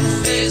and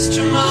face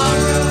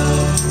tomorrow.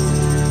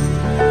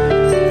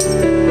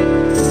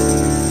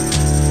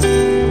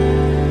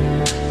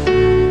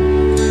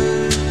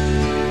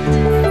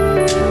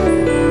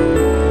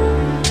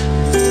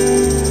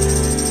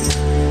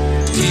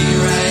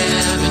 Here I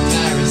am in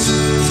Paris,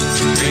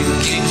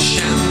 drinking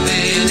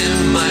champagne in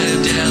my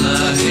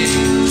Delahaye,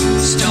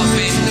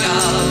 stopping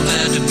off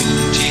at a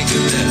boutique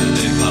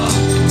Belle-Époque.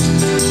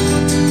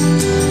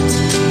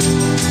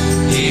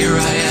 Here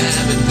I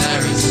am in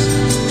Paris,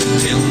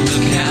 in the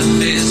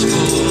cafes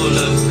full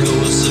of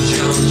ghosts of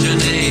Jean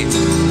Genet,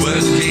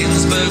 where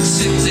Gainsbourg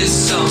sings his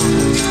song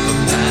of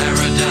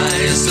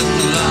paradise and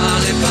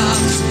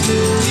lollipops.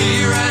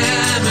 Here I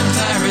am in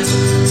Paris,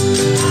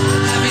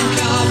 having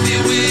coffee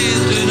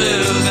with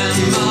Deneuve and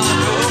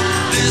Margot,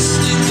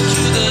 listening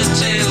to the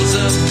tales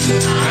of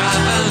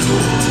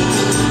Ravelot.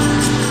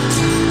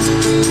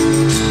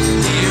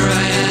 Here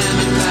I am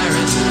in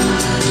Paris,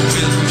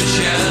 with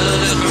Michel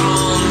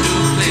Legrand, who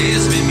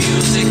plays me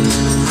music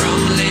from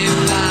Les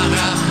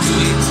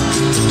Parapluies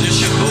to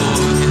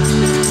Cherbourg.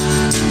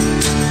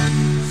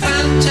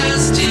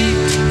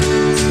 Fantastique,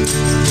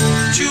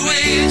 tu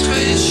es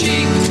très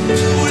chic,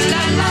 ooh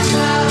la la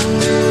la.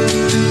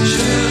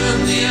 Turn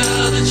the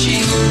other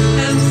cheek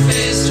and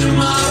face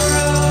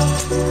tomorrow.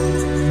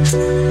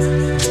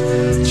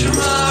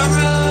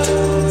 Tomorrow.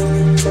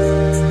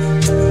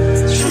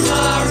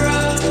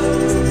 Tomorrow.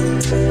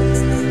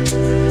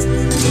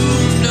 Who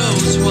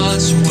knows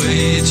what's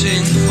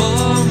waiting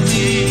for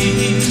me?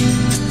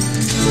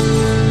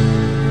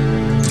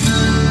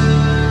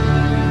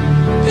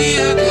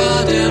 Pierre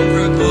Cardin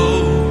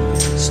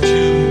proposed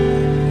to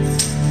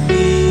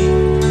me.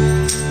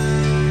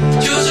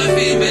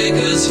 Josephine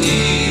Baker's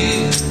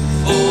here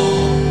for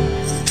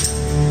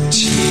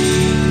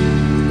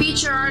tea.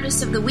 Feature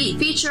Artist of the Week.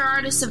 Feature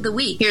Artist of the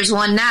Week. Here's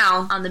one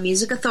now on the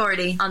Music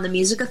Authority. On the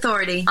Music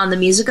Authority. On the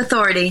Music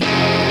Authority.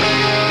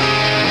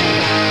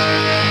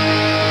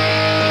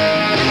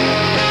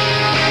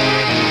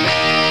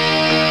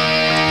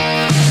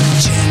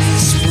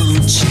 Janice,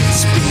 won't you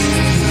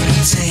spin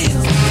your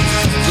tail?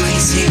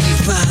 Blazing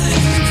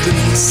fire,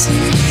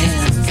 blazing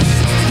hell.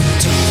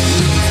 Don't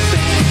look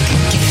back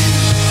again.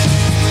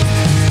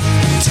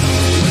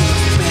 Don't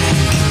look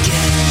back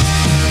again.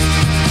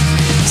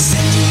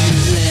 Sending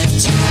a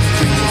letter,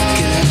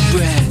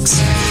 bric-a-bracs,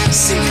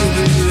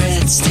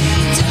 cigarette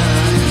stained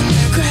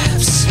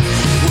autographs.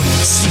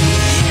 Won't see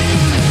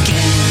him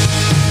again.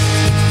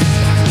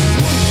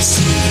 Won't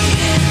see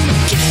him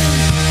again.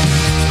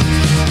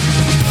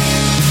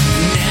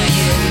 Now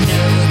you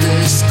know the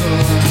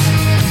score.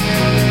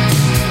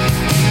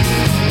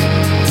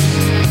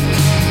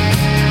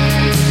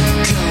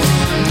 Go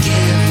on,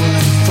 give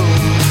what for.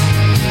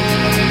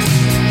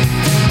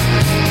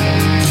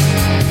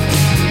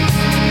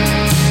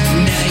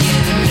 Now you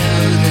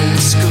know the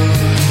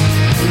score.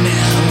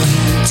 Now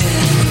and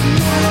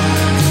anymore.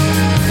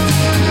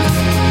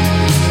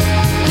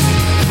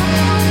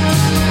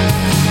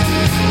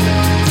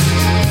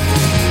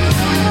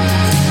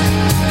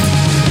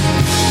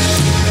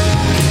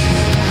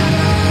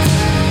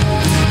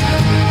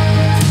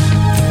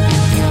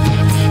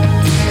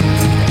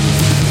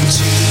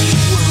 Gee,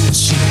 won't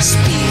you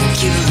speak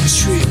your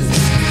truth?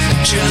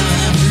 Draw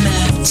a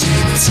map to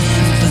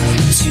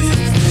Timbuktu.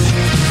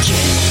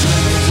 Get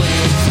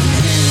away from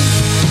him.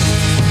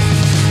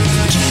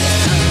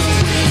 Get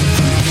away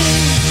from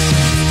him.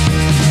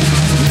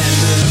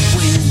 Remember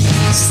when he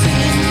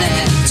slammed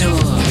that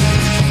door,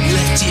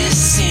 left you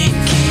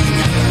sinking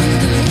on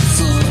the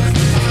floor.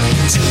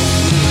 Don't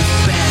look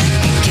back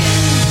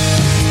again.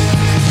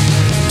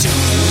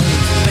 Don't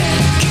look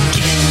back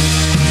again.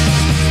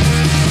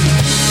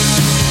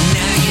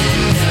 Now you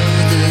know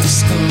the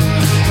score.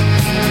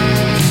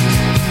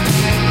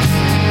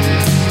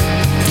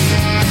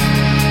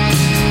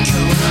 Go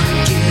on,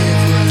 give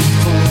what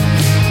for.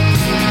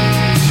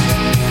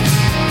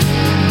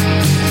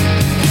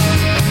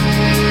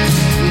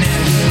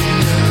 Now you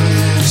know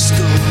the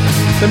score.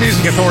 The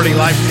Music Authority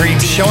live stream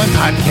show and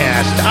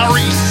podcast.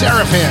 Ari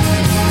Seraphin.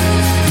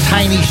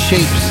 Tiny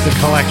Shapes, the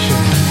collection.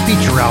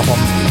 Feature album.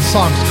 The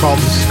song's called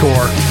The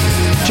Score.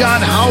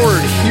 John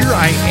Howard, Here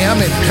I Am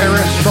in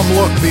Paris from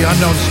Look, the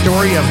unknown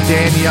story of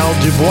Danielle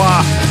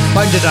Dubois.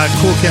 Find it on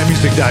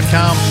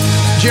coolcatmusic.com.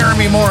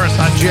 Jeremy Morris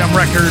on Jam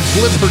Records.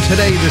 Live for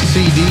Today, the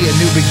CD, A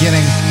New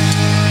Beginning.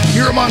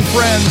 You're Among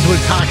Friends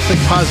with Toxic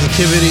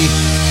Positivity.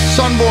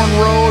 Sunborn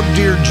Road,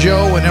 Dear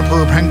Joe, and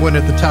Emperor Penguin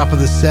at the top of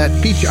the set.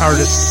 Feature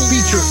artist,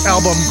 feature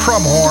album,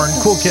 Crumhorn,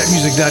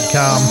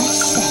 CoolCatMusic.com.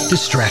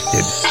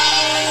 Distracted.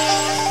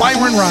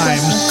 Byron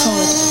Rhymes,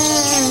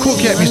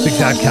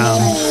 CoolCatMusic.com.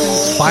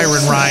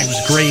 Byron Rhymes'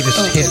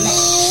 greatest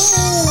hits.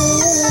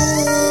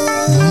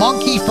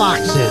 Monkey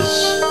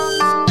Foxes.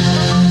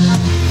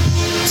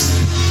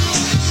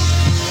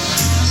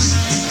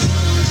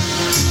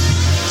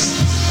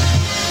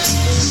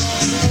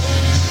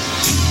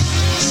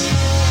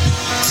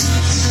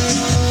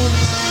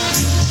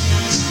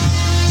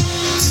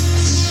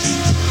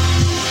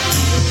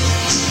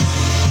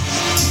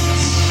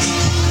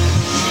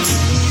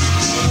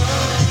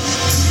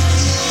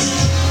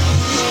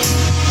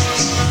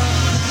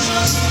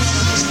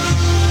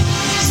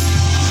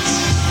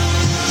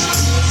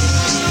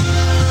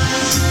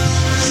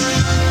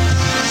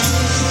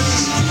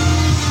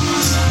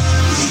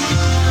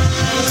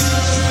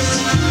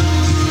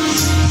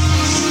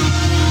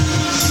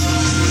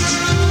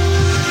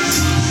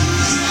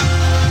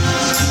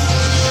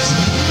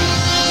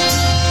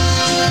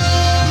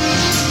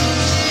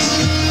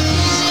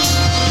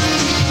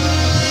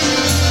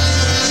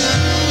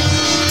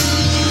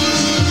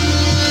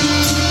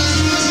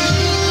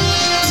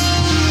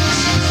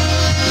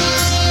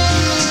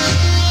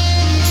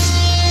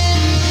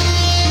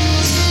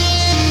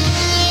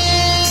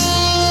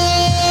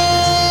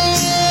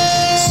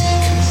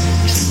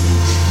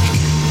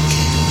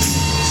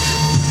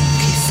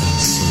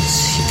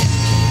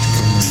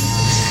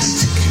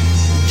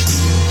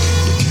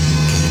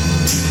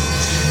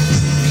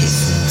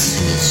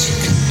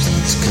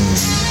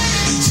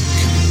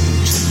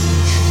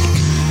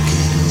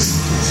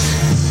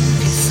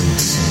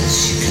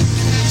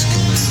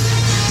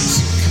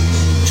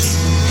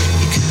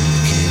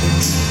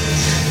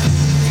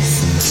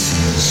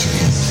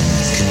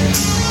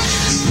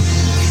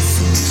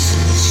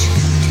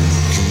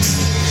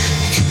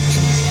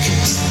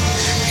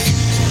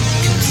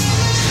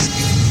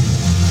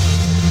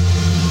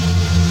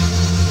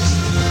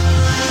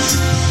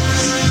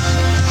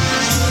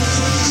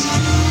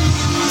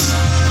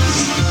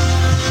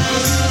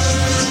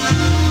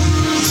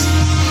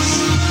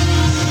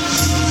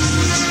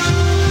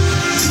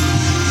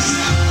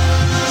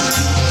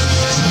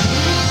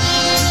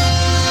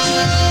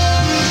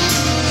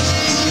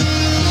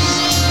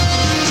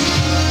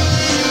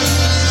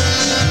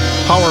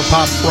 Power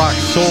pop, rock,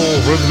 soul,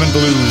 rhythm and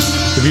blues.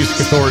 The Music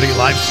Authority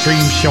live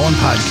stream show and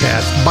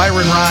podcast.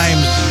 Byron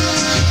Rhymes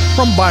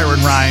from Byron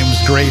Rhymes'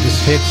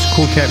 greatest hits,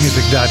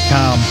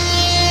 CoolCatMusic.com.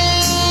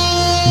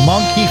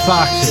 Monkey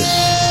Foxes,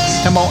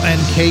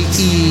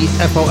 MONKEFOXIS.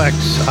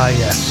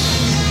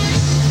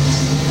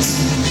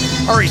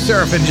 Ari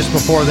Seraphin just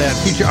before that.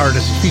 Feature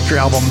artist, feature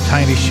album,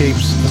 Tiny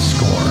Shapes, The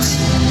Score.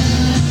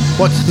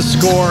 What's the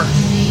score?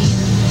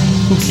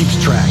 Who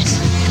keeps track?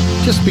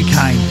 Just be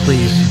kind,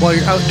 please. While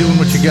you're out doing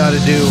what you gotta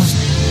do,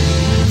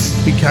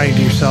 be kind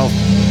to yourself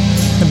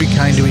and be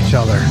kind to each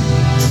other.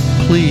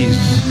 Please,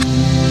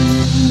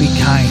 be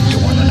kind to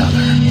one another.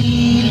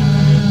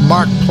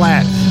 Mark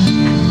Platt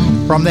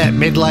from that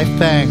Midlife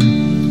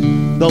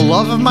Thing. The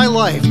love of my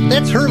life.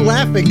 That's her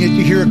laughing as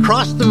you hear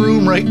across the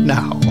room right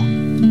now.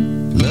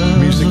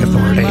 Music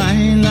Authority.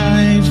 My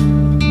life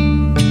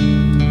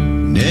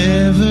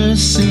never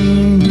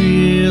seemed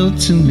real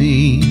to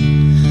me.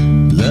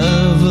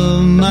 Love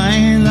of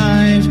my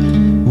life,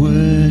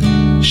 would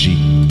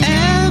she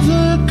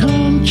ever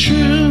come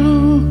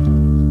true?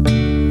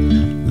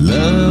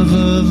 Love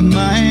of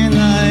my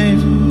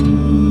life,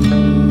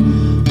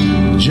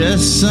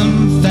 just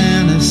some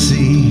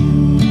fantasy.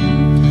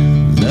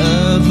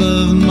 Love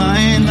of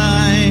my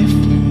life,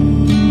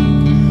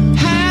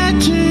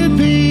 had to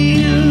be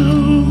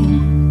you.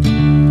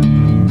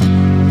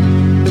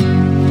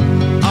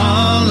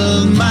 All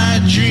of my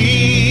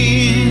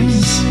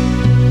dreams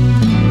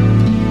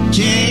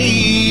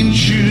came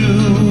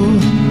true.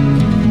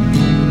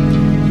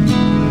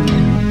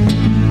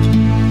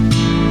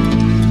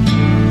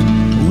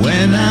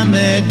 When I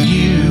met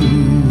you,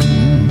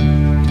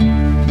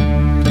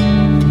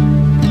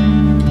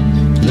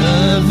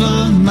 love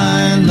of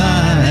my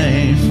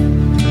life,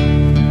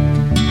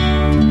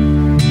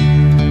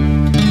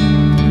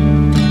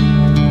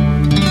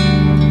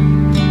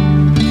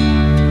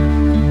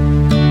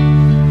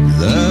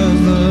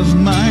 love of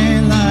my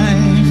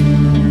life,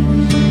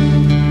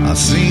 I'll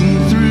sing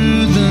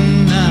through the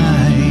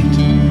night.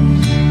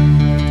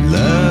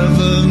 Love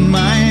of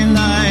my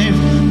life,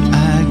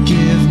 I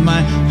give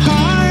my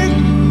heart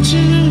to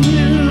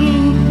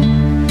you.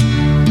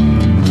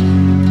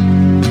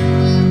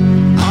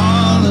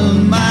 All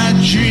of my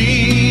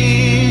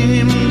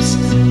dreams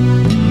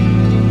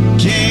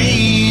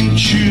came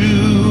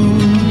true.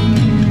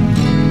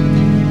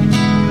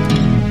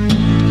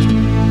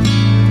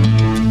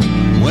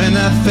 When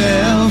I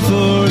fell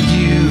for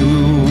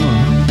you,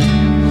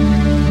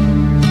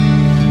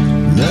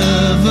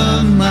 love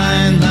of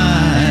my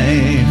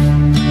life.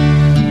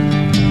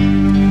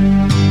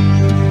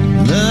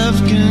 Love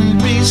can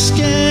be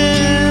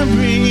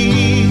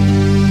scary,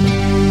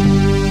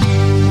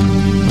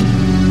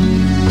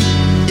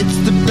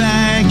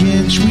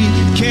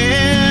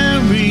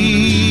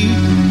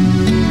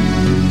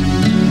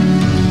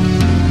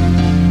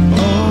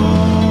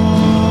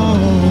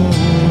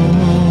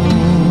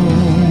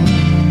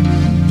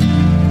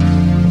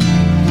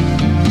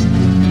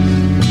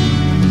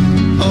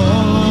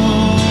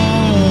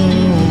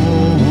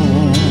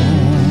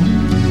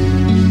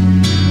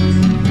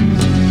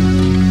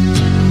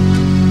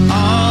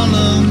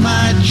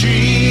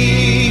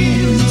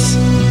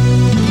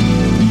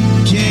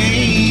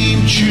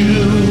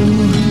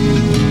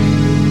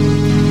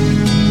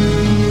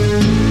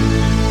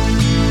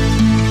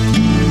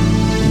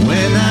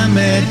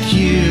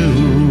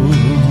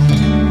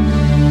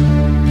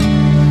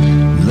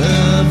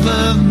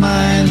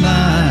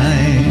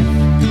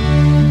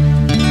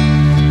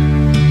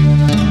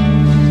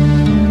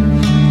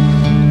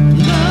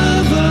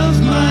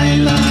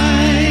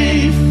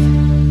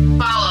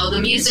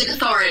 Music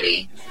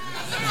Authority.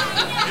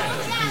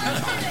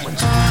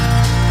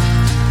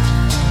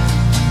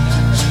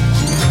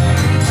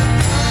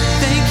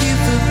 Thank you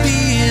for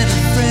being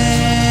a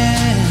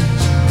friend.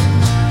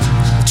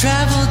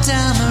 Travel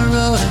down the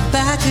road and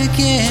back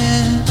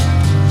again.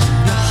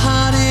 Your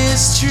heart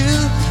is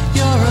true.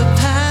 You're a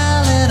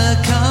pal and a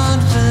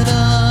confidant.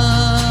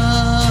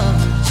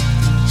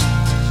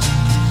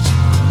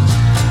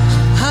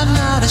 I'm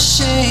not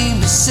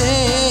ashamed to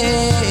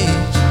say,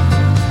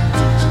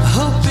 I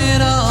hope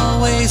it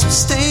always will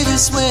stay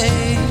this way.